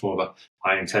be much more of a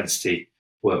high intensity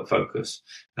work focus.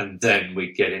 And then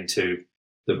we'd get into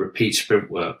the repeat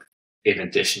sprint work in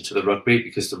addition to the rugby,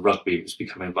 because the rugby was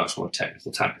becoming much more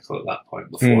tactical at that point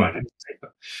before I had to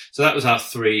taper. So that was our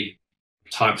 3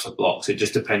 types of blocks. It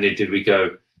just depended, did we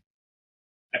go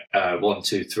 1,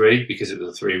 2, 3 because it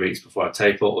was 3 weeks before our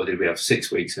taper, or did we have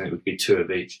 6 weeks and it would be 2 of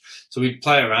each? So we'd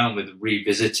play around with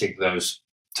revisiting those,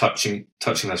 touching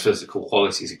those physical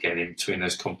qualities again in between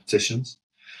those competitions.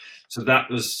 So that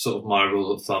was sort of my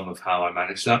rule of thumb of how I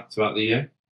managed that throughout the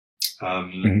year.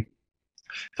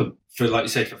 For like you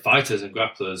say, for fighters and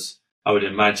grapplers, I would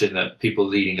imagine that people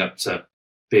leading up to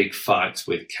big fights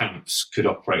with camps could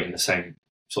operate in the same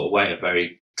sort of way, a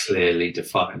very clearly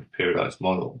defined periodized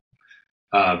model.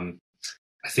 I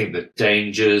think the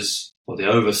dangers or the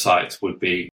oversights would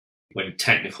be when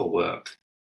technical work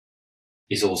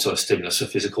is also a stimulus for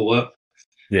physical work.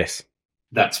 Yes.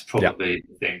 That's probably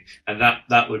the thing. And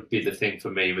that would be the thing for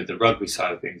me with the rugby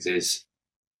side of things is,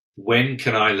 when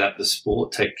can I let the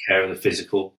sport take care of the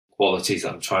physical qualities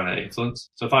that I'm trying to influence?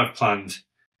 So if I've planned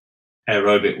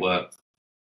aerobic work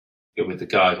with the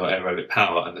guys or aerobic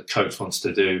power, and the coach wants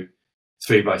to do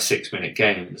 3x6 minute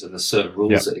games, and the certain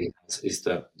rules that he has is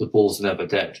that the ball's never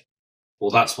dead.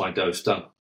 Well, that's my dose done.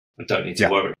 I don't need to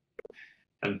worry.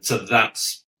 And so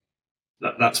that's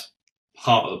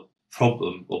part of the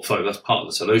problem, or sorry, that's part of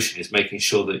the solution, is making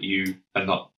sure that you are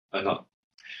not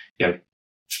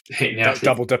hitting the athlete.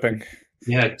 Double dipping.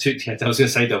 I was going to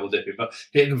say double dipping, but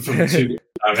hitting them from 2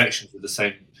 directions with the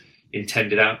same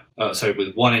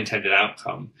with one intended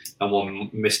outcome and one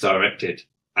misdirected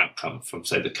outcome from,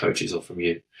 say, the coaches or from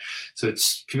you. So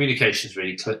it's communication is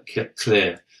really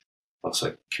clear.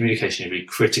 Also, communication is really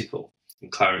critical,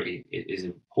 and clarity is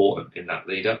important in that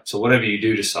lead up. So whatever you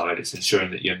do decide, it's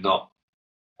ensuring that you're not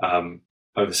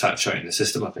oversaturating the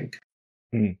system, I think.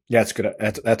 Yeah, it's good.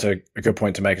 That's a good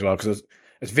point to make as well, because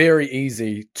it's very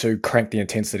easy to crank the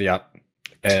intensity up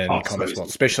in combat sports,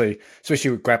 especially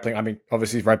with grappling. I mean,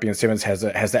 obviously, rugby and sevens has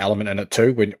the element in it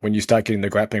too. When you start getting the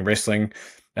grappling, wrestling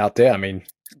out there, I mean,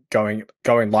 going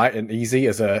light and easy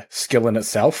is a skill in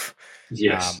itself.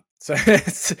 Yes.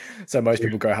 So most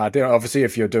people go hard there. Obviously,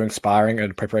 if you're doing sparring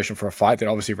and preparation for a fight, that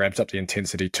obviously ramps up the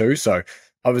intensity too. So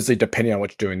obviously, depending on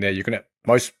what you're doing there,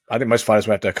 I think most fighters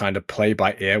will have to kind of play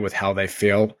by ear with how they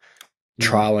feel,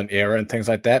 trial and error and things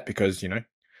like that, because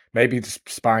maybe the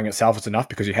sparring itself is enough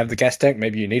because you have the gas tank.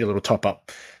 Maybe you need a little top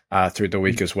up through the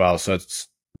week as well. So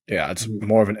it's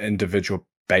more of an individual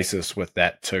basis with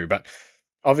that too. But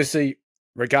obviously,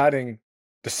 regarding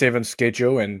the 7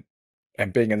 schedule and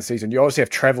being in the season, you obviously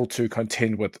have travel to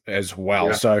contend with as well.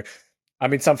 Yeah. So, I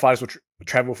mean, some fighters will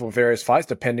travel for various fights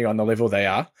depending on the level they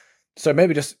are. So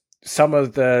maybe just some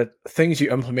of the things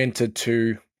you implemented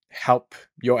to help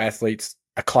your athletes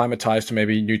acclimatize to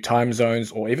maybe new time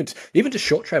zones, or even to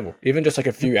short travel, even just like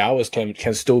a few hours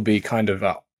can still be kind of,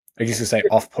 I guess you say,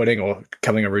 off-putting or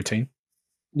killing a routine.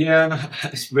 Yeah,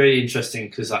 it's really interesting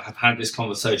because I have had this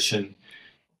conversation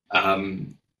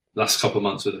last couple of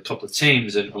months with a couple of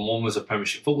teams, and one was a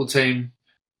Premiership football team,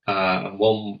 and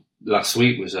one last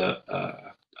week was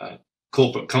a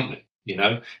corporate company,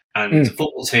 and the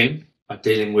football team are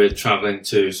dealing with traveling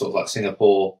to sort of like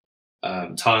Singapore,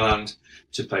 Thailand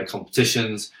to play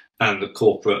competitions, and the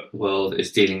corporate world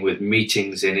is dealing with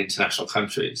meetings in international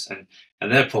countries.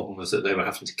 And their problem was that they were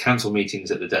having to cancel meetings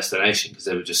at the destination because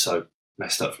they were just so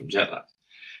messed up from jet lag.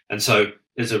 And so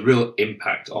there's a real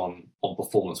impact on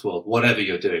performance world, whatever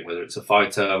you're doing, whether it's a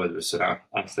fighter, whether it's an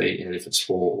athlete in a different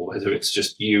sport, or whether it's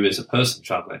just you as a person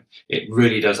traveling. It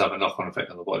really does have a knock-on effect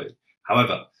on the body.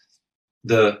 However,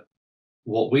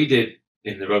 what we did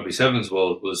in the rugby sevens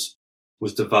world was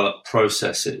develop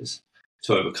processes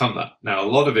to overcome that. Now, a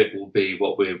lot of it will be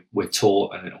what we're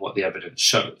taught and what the evidence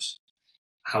shows.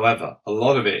 However, a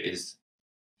lot of it is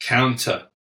counter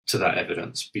to that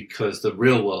evidence because the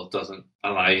real world doesn't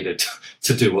allow you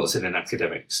to do what's in an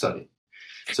academic study.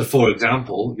 So, for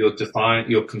example,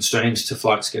 you're constrained to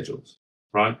flight schedules,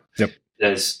 right? Yep.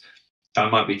 I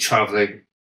might be traveling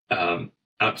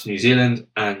out to New Zealand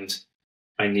and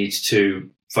I need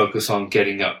to focus on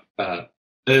getting up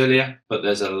earlier, but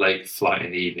there's a late flight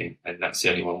in the evening, and that's the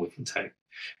only one we can take.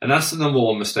 And that's the number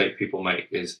one mistake people make,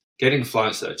 is getting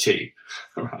flights that are cheap,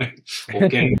 right? Or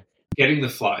getting the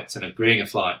flights and agreeing a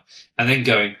flight, and then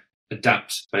going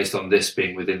adapt based on this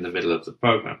being within the middle of the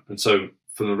program. And so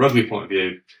from the rugby point of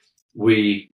view,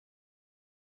 we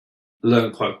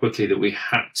learned quite quickly that we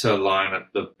had to align up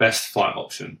the best flight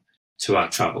option to our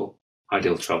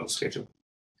ideal travel schedule.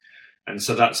 And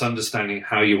so that's understanding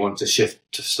how you want to shift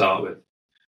to start with.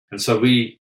 And so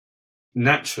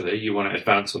naturally, you want to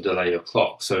advance or delay your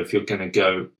clock. So if you're going to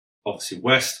go obviously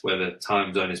west, where the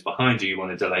time zone is behind you, you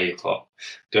want to delay your clock,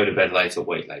 go to bed later,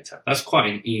 wait later. That's quite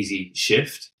an easy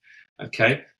shift,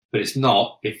 okay? But it's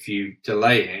not if you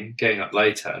delaying, getting up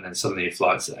later, and then suddenly your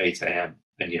flight's at 8 a.m.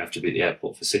 and you have to be at the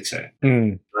airport for 6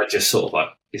 a.m. That just sort of like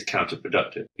is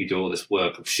counterproductive. You do all this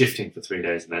work of shifting for 3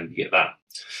 days and then you get that.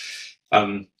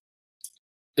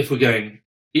 If we're going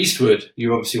eastward,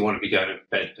 you obviously want to be going to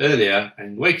bed earlier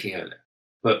and waking earlier.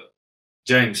 But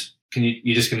James,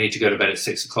 you're just going to need to go to bed at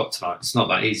 6 o'clock tonight. It's not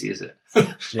that easy, is it?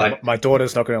 Yeah, my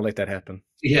daughter's not going to let that happen.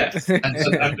 Yeah.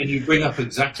 And you bring up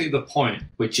exactly the point,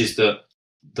 which is that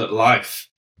life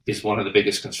is one of the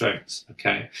biggest constraints.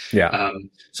 Okay. Yeah.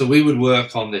 So we would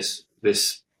work on this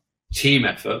team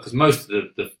effort, because most of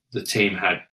the team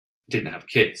didn't have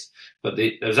kids, but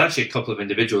there was actually a couple of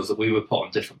individuals that we would put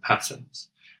on different patterns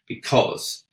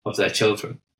because of their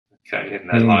children, okay, in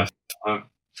their lifetime.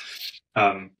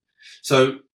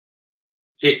 So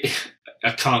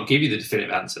I can't give you the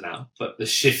definitive answer now, but the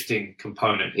shifting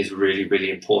component is really, really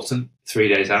important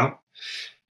 3 days out,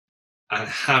 and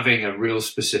having a real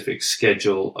specific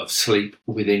schedule of sleep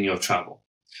within your travel.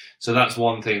 So that's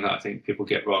one thing that I think people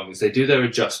get wrong, is they do their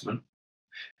adjustment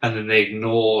and then they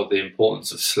ignore the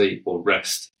importance of sleep or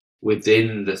rest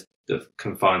within the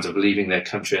confines of leaving their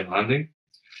country and landing.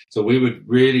 So we would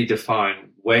really define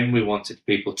when we wanted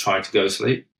people to try to go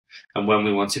sleep and when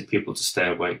we wanted people to stay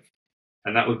awake.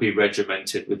 And that would be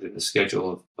regimented within the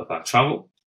schedule of our travel.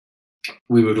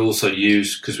 We would also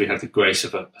use, because we have the grace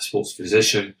of a sports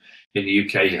physician, in the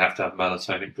UK you have to have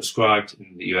melatonin prescribed.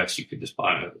 In the US you can just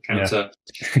buy it over the counter.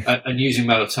 Yeah. And using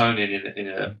melatonin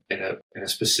in a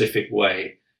specific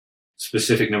way,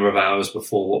 specific number of hours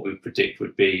before what we predict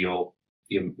would be your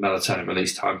melatonin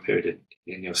release time period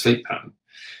in your sleep pattern.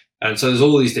 And so there's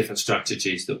all these different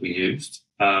strategies that we used.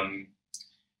 And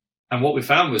what we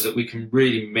found was that we can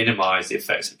really minimize the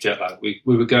effects of jet lag. We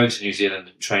were going to New Zealand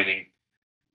and training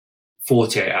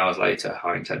 48 hours later,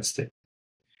 high intensity.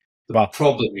 The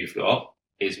problem you've got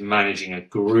is managing a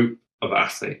group of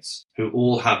athletes who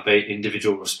all have their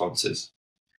individual responses,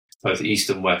 both east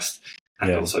and west,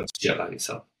 and also to jet lag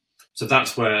itself. So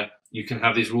that's where you can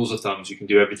have these rules of thumbs. You can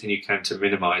do everything you can to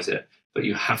minimize it, but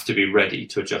you have to be ready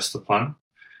to adjust the plan.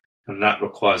 And that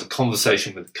requires a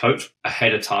conversation with the coach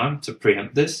ahead of time to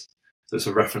preempt this. So it's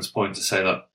a reference point to say,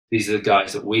 look, these are the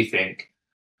guys that we think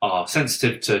are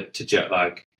sensitive to jet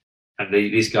lag. And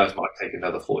these guys might take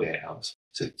another 48 hours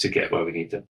to get where we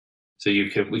need them. So we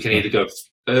can either go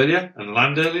earlier and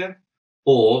land earlier,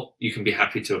 or you can be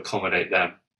happy to accommodate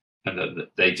them and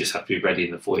that they just have to be ready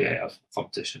in the 48-hour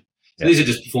competition. So these are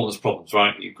just performance problems,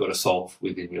 right? You've got to solve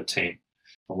within your team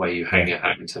and where you hang your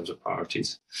hat in terms of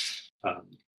priorities.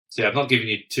 So I've not given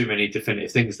you too many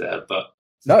definitive things there, but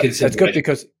no, it's good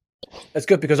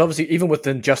because obviously even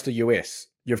within just the US,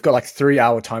 you've got like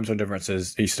 3-hour time zone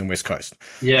differences east and west coast.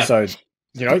 Yeah. So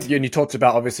you talked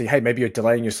about obviously, hey, maybe you're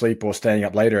delaying your sleep or staying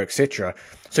up later, etc.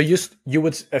 So you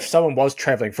would, if someone was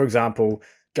traveling, for example,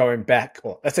 going back,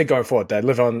 or let's say going forward, they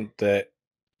live on the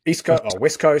east coast or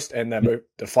west coast, and they're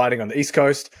fighting on the east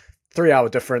coast. 3-hour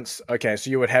difference. Okay, so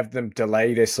you would have them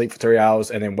delay their sleep for 3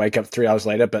 hours and then wake up 3 hours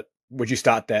later, but would you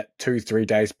start that 2-3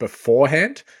 days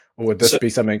beforehand, or would this be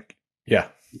something? Yeah.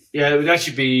 Yeah, it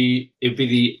would be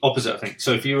the opposite, I think.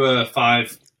 So if you were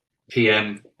 5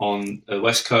 p.m. on the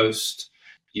West Coast,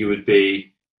 you would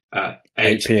be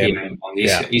 8 p.m. on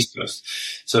the East Coast.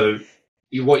 So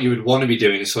what you would want to be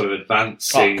doing is sort of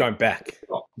advancing. Oh, going back.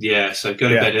 Yeah, so go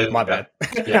to bed early. My bad.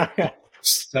 Yeah.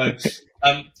 So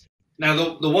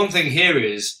now the one thing here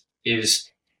is it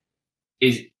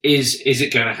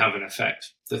going to have an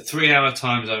effect? The 3-hour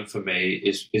time zone for me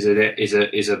is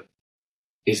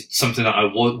something that I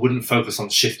wouldn't focus on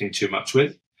shifting too much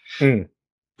with.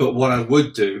 But what I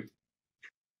would do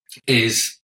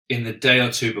is in the day or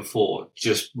two before,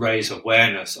 just raise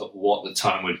awareness of what the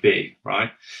time would be,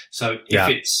 right? So if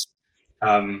it's,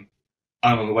 I'm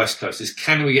on the West Coast, is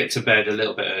can we get to bed a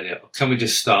little bit earlier? Or can we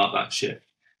just start that shift?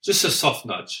 Just a soft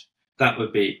nudge. That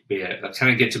would be it. Like, can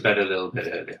I get to bed a little bit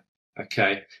earlier?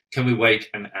 Okay. Can we wake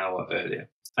an hour earlier?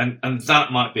 And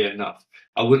that might be enough.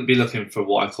 I wouldn't be looking for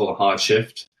what I call a hard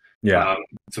shift. Yeah.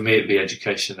 For me, it'd be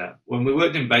education there. When we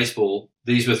worked in baseball,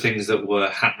 these were things that were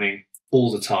happening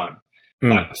all the time.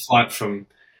 Like a flight from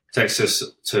Texas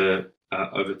to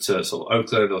over to sort of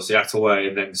Oakland or Seattle way,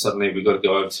 and then suddenly we've got to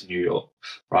go over to New York,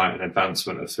 right? An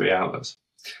advancement of 3 hours.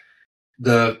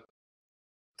 The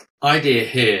idea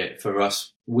here for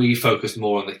us, we focus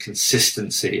more on the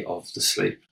consistency of the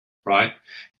sleep, right?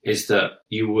 Is that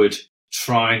you would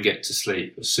try and get to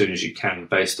sleep as soon as you can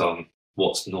based on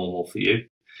what's normal for you.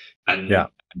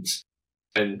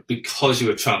 And because you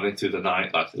were traveling through the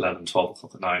night, like 11, 12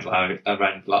 o'clock at night,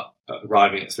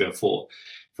 arriving at 3 or 4,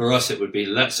 for us, it would be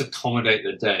let's accommodate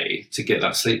the day to get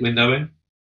that sleep window in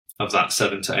of that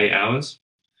 7 to 8 hours.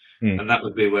 And that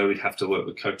would be where we'd have to work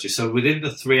with coaches. So within the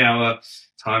 3-hour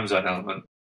time zone element,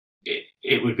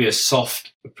 it would be a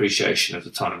soft appreciation of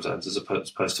the time zones as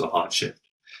opposed to a hard shift.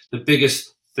 The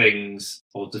biggest things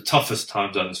or the toughest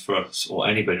time zones for us or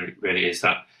anybody really is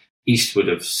that eastward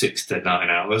of 6 to 9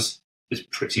 hours is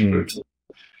pretty brutal.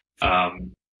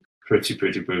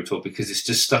 Pretty brutal because it's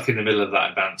just stuck in the middle of that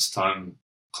advanced time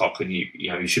clock, and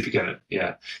you should be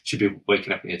should be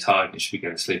waking up and you're tired, and you should be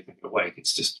going to sleep when you're awake.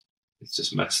 It's just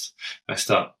messed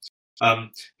up.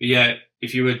 But yeah,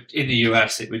 if you were in the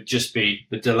US, it would just be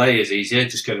the delay is easier.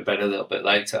 Just go to bed a little bit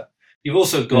later. You've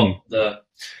also got the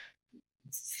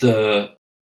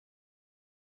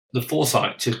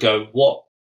foresight to go,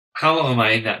 how long am I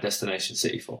in that destination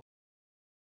city for?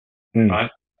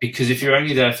 Right? Because if you're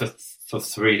only there for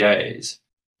 3 days,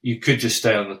 you could just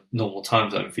stay on the normal time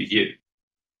zone for you,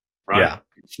 right? Yeah.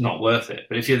 It's not worth it.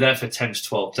 But if you're there for 10 to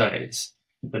 12 days,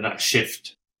 then that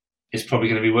shift is probably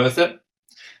going to be worth it.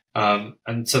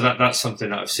 And so that's something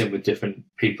that I've seen with different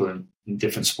people in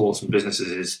different sports and businesses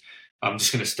is I'm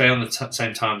just going to stay on the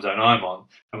same time zone I'm on.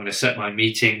 I'm going to set my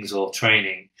meetings or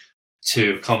training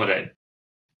to accommodate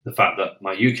the fact that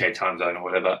my UK time zone or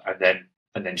whatever,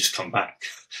 and then just come back.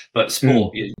 But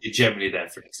sport, you're generally there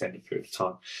for an extended period of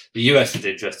time. The US is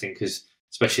interesting because,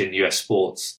 especially in US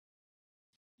sports,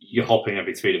 you're hopping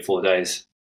every 3 to 4 days,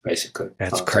 basically.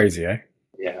 That's crazy, eh?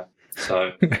 Yeah.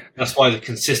 So that's why the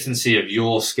consistency of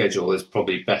your schedule is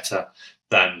probably better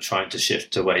than trying to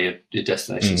shift to where your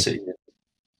destination city is.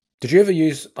 Did you ever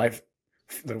use like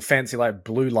the fancy like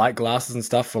blue light glasses and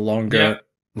stuff for longer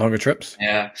trips?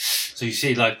 Yeah. So you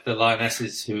see, like the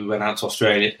Lionesses who went out to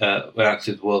Australia, went out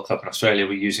to the World Cup in Australia,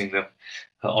 were using the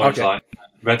orange light,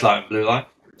 red light, and blue light.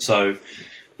 So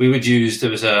we would use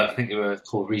I think they were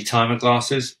called retimer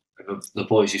glasses. The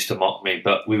boys used to mock me,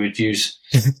 but we would use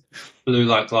blue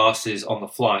light glasses on the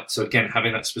flight. So again,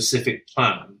 having that specific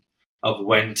plan of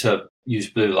when to use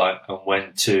blue light and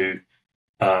when to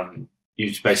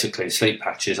use basically sleep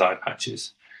patches, eye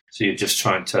patches. So you're just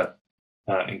trying to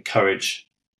encourage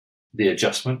the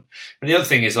adjustment. And the other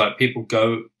thing is, like, people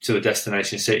go to a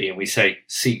destination city and we say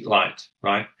seek light,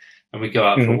 right? And we go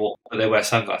out for a walk, but they wear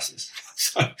sunglasses.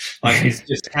 So like it's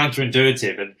just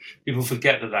counterintuitive, and people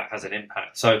forget that has an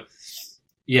impact. So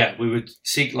yeah, we would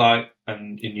seek light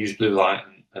and use blue light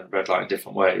and red light in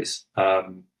different ways.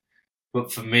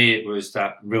 But for me, it was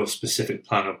that real specific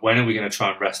plan of when are we going to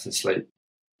try and rest and sleep,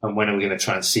 and when are we going to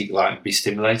try and seek light and be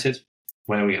stimulated?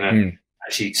 When are we going to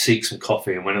actually seek some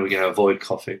coffee, and when are we going to avoid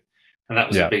coffee? And that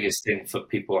was the biggest thing for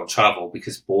people on travel,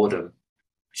 because boredom,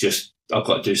 just I've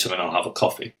got to do something, I'll have a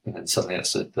coffee. And then suddenly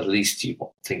that's the least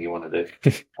thing you want to do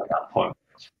at that point.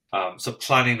 So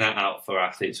planning that out for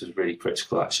athletes was really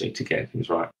critical, actually, to get things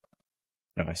right.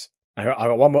 Nice. I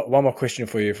got one more question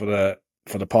for you for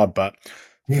the pod, but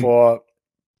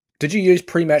did you use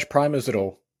pre-match primers at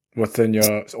all within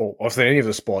within any of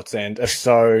the sports? And if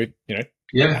so,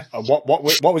 yeah, what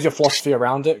was your philosophy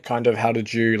around it? Kind of, how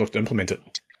did you look to implement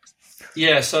it?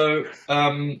 Yeah, so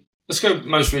let's go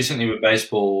most recently with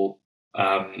baseball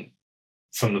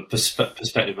from the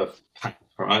perspective of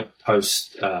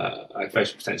post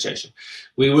facial potentiation.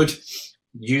 We would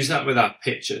use that with our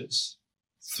pitchers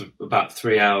about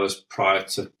 3 hours prior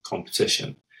to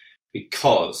competition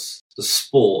because the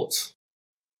sport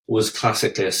was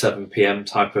classically a 7 p.m.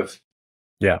 type of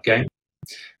game.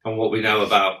 And what we know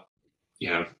about,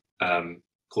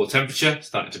 core temperature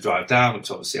starting to drive down, which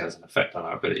obviously has an effect on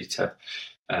our ability to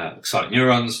excite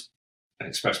neurons and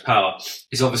express power,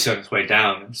 is obviously on its way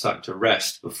down and starting to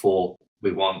rest before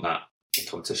we want that in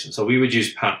competition. So we would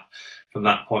use PAP from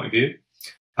that point of view.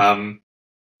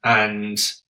 And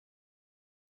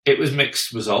it was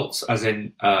mixed results, as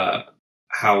in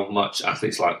how much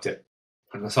athletes liked it.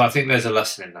 And so I think there's a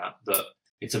lesson in that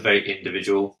it's a very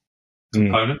individual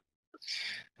component.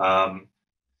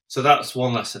 So that's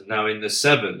one lesson. Now in the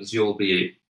sevens, you'll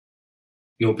be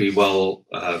well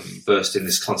versed in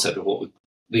this concept of what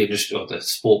the industry or the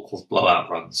sport calls blowout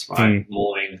runs, right?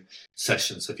 Morning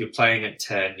sessions. So if you're playing at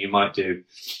 10, you might do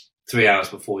 3 hours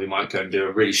before. You might go and do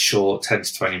a really short 10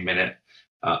 to 20 minute,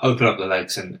 open up the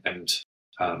legs and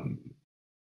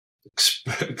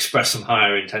express some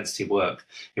higher intensity work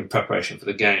in preparation for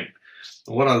the game.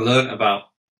 And what I learned about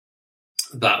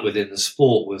that within the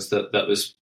sport was that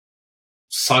was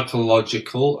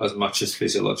psychological as much as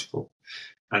physiological,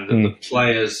 and that the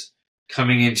players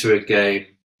coming into a game,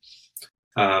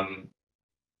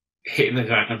 hitting the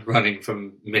ground and running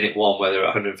from minute one, whether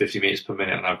at 150 meters per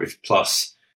minute on average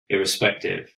plus,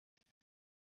 irrespective,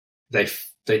 they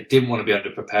didn't want to be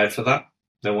underprepared for that.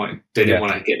 They didn't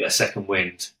want to get their second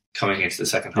wind coming into the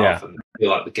second half and feel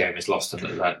like the game is lost and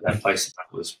that their place in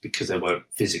that was because they weren't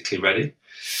physically ready.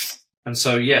 And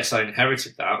so, yes, I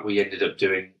inherited that. We ended up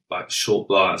doing like short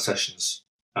blowout sessions,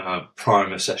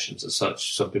 primer sessions as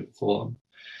such, some people call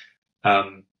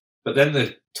them. But then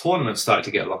the tournaments started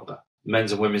to get longer.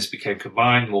 Men's and women's became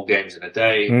combined, more games in a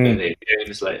day, earlier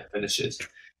games, later finishes.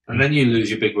 And then you lose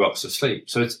your big rocks of sleep.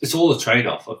 So it's all a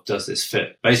trade-off of does this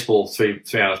fit? Baseball, 3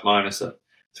 hours minus at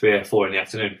 3 or 4 in the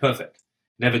afternoon, perfect.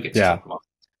 Never gets compromised.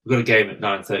 We've got a game at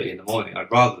 9:30 in the morning.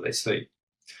 I'd rather they sleep.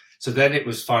 So then it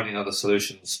was finding other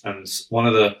solutions. And one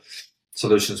of the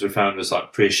solutions we found was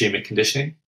like pre-ischemic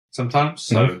conditioning sometimes,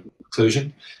 so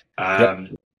occlusion,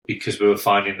 because we were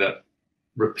finding that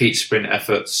repeat sprint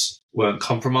efforts weren't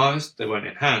compromised, they weren't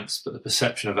enhanced, but the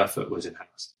perception of effort was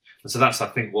enhanced. And so that's, I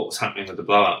think, what was happening with the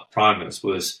blowout primers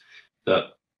was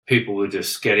that people were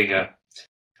just getting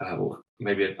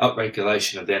maybe an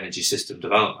upregulation of the energy system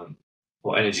development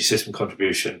or energy system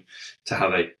contribution to how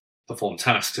they perform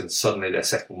tasks, and suddenly their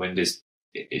second wind is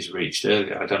reached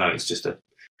earlier. I don't know, it's just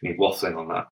me waffling on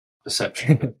that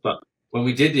perception. But when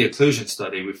we did the occlusion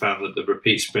study, we found that the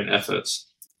repeat sprint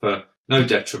efforts, for no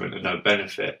detriment and no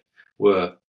benefit,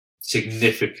 were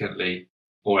significantly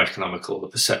more economical. The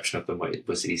perception of them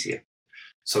was easier.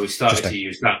 So we started to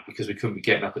use that because we couldn't be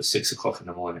getting up at 6 o'clock in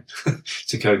the morning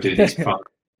to go do these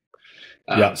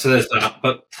primers. So there's that.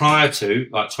 But prior to,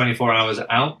 like 24 hours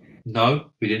out, no,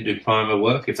 we didn't do primer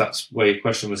work, if that's where your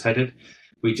question was headed.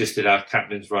 We just did our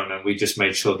captain's run, and we just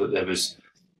made sure that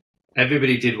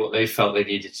everybody did what they felt they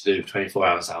needed to do 24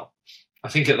 hours out. I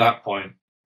think at that point,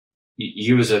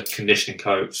 you as a conditioning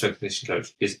coach, strength conditioning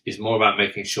coach, is more about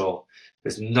making sure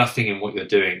there's nothing in what you're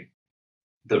doing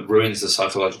that ruins the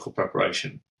psychological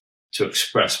preparation to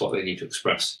express what they need to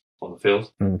express on the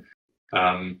field.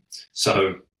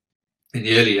 So in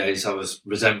the early days, I was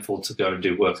resentful to go and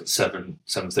do work at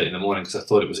 7:30 in the morning because I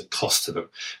thought it was a cost to them.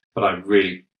 But I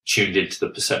really tuned into the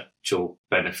perceptual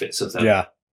benefits of them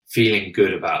feeling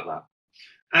good about that.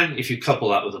 And if you couple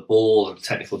that with the ball and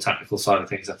technical side of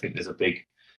things, I think there's a big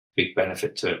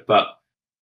benefit to it. But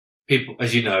people,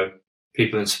 as you know,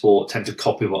 people in sport tend to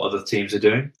copy what other teams are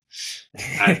doing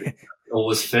and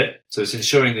always fit. So it's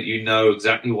ensuring that you know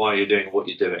exactly why you're doing what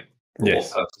you're doing, for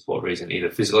what purpose, what reason, either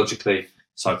physiologically,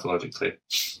 psychologically,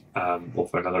 or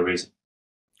for another reason.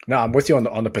 No, I'm with you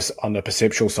on the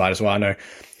perceptual side as well. I know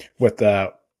with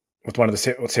one of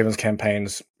the Sevens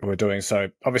campaigns we were doing. So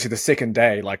obviously the second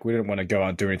day, like we didn't want to go out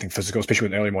and do anything physical, especially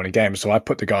with an early morning game. So I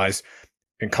put the guys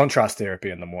in contrast therapy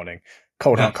in the morning,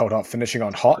 cold, hot, finishing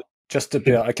on hot, just to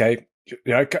be like, okay,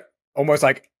 almost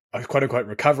like a quote unquote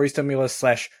recovery stimulus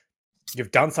 /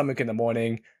 you've done something in the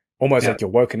morning, almost like you're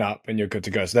woken up and you're good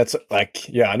to go. So that's like,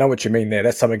 I know what you mean there.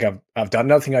 That's something I've done.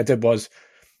 Another thing I did was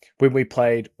when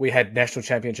we had national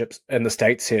championships in the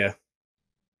States here.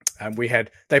 And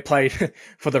they played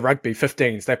for the rugby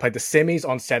 15s. They played the semis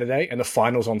on Saturday and the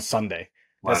finals on Sunday.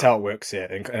 That's how it works here.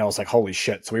 And I was like, holy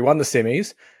shit. So we won the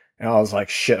semis and I was like,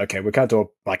 shit, okay, we can't do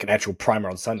an actual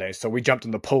primer on Sunday. So we jumped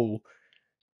in the pool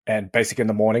and basically in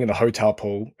the morning in the hotel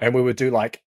pool, and we would do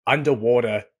like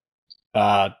underwater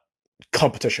uh,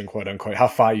 competition, quote unquote, how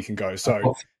far you can go.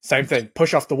 So same thing,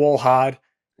 push off the wall hard,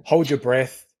 hold your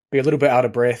breath, be a little bit out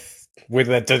of breath.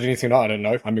 Whether that did anything or not, I don't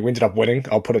know. I mean, we ended up winning.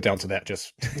 I'll put it down to that.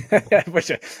 Just,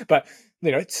 but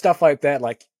stuff like that.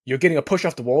 Like you're getting a push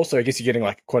off the wall, so I guess you're getting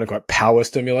like quote unquote power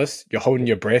stimulus. You're holding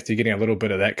your breath. You're getting a little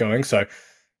bit of that going. So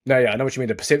no, yeah, I know what you mean.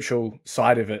 The perceptual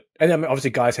side of it, and I mean,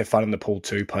 obviously guys have fun in the pool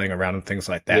too, playing around and things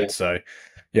like that. Yeah. So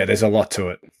yeah, there's a lot to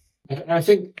it. I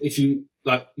think if you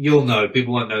like, you'll know,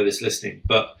 people won't know this listening,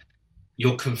 but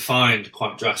you're confined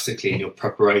quite drastically in your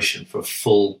preparation for a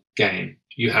full game.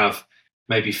 You have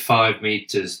maybe 5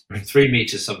 meters, 3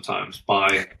 meters sometimes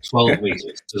by 12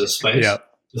 meters to the space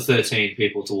for 13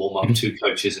 people to warm up, 2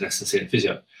 coaches and SSC and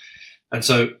physio. And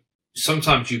so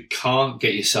sometimes you can't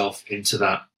get yourself into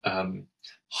that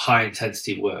high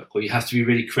intensity work, or you have to be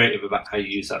really creative about how you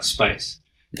use that space.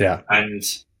 Yeah. And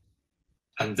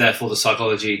therefore the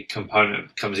psychology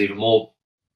component becomes even more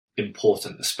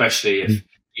important, especially if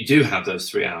you do have those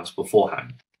 3 hours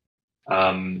beforehand.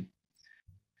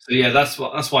 So yeah, that's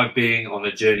why being on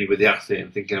a journey with the athlete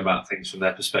and thinking about things from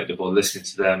their perspective or listening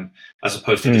to them as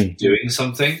opposed to just doing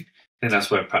something, I think that's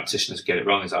where practitioners get it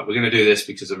wrong. Is like, we're going to do this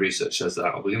because the research says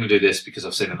that, or we're going to do this because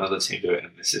I've seen another team do it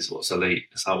and this is what's elite.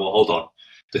 It's like, well, hold on.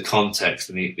 The context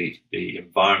and the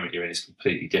environment you're in is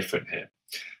completely different here.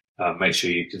 Make sure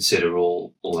you consider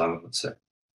all elements there.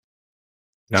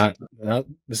 No,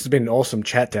 this has been an awesome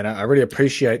chat, Dan. I really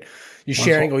appreciate you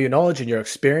sharing all your knowledge and your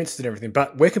experiences and everything.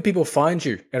 But where can people find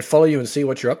you and follow you and see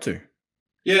what you're up to?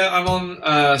 Yeah, I'm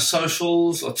on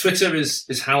socials. Or Twitter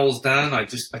is Howells Dan. I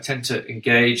tend to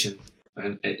engage and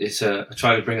I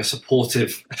try to bring a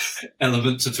supportive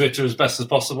element to Twitter as best as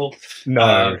possible.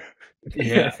 No.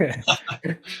 Yeah,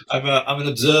 I'm an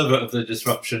observer of the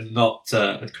disruption, not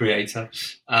a creator.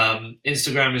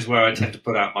 Instagram is where I tend to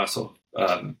put out my sort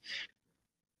of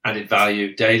added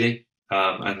value daily,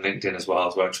 and LinkedIn as well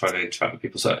is where I try to interact with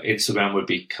people. So Instagram would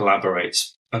be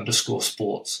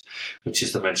collaborates_sports, which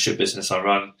is the mentorship business I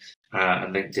run,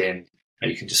 and LinkedIn,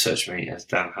 you can just search me as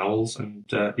Dan Howells, and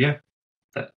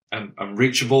I'm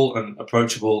reachable and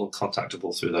approachable and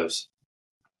contactable through those.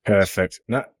 Perfect.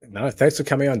 No, thanks for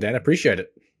coming on, Dan. I appreciate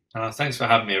it. Thanks for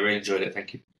having me. I really enjoyed it.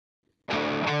 Thank you.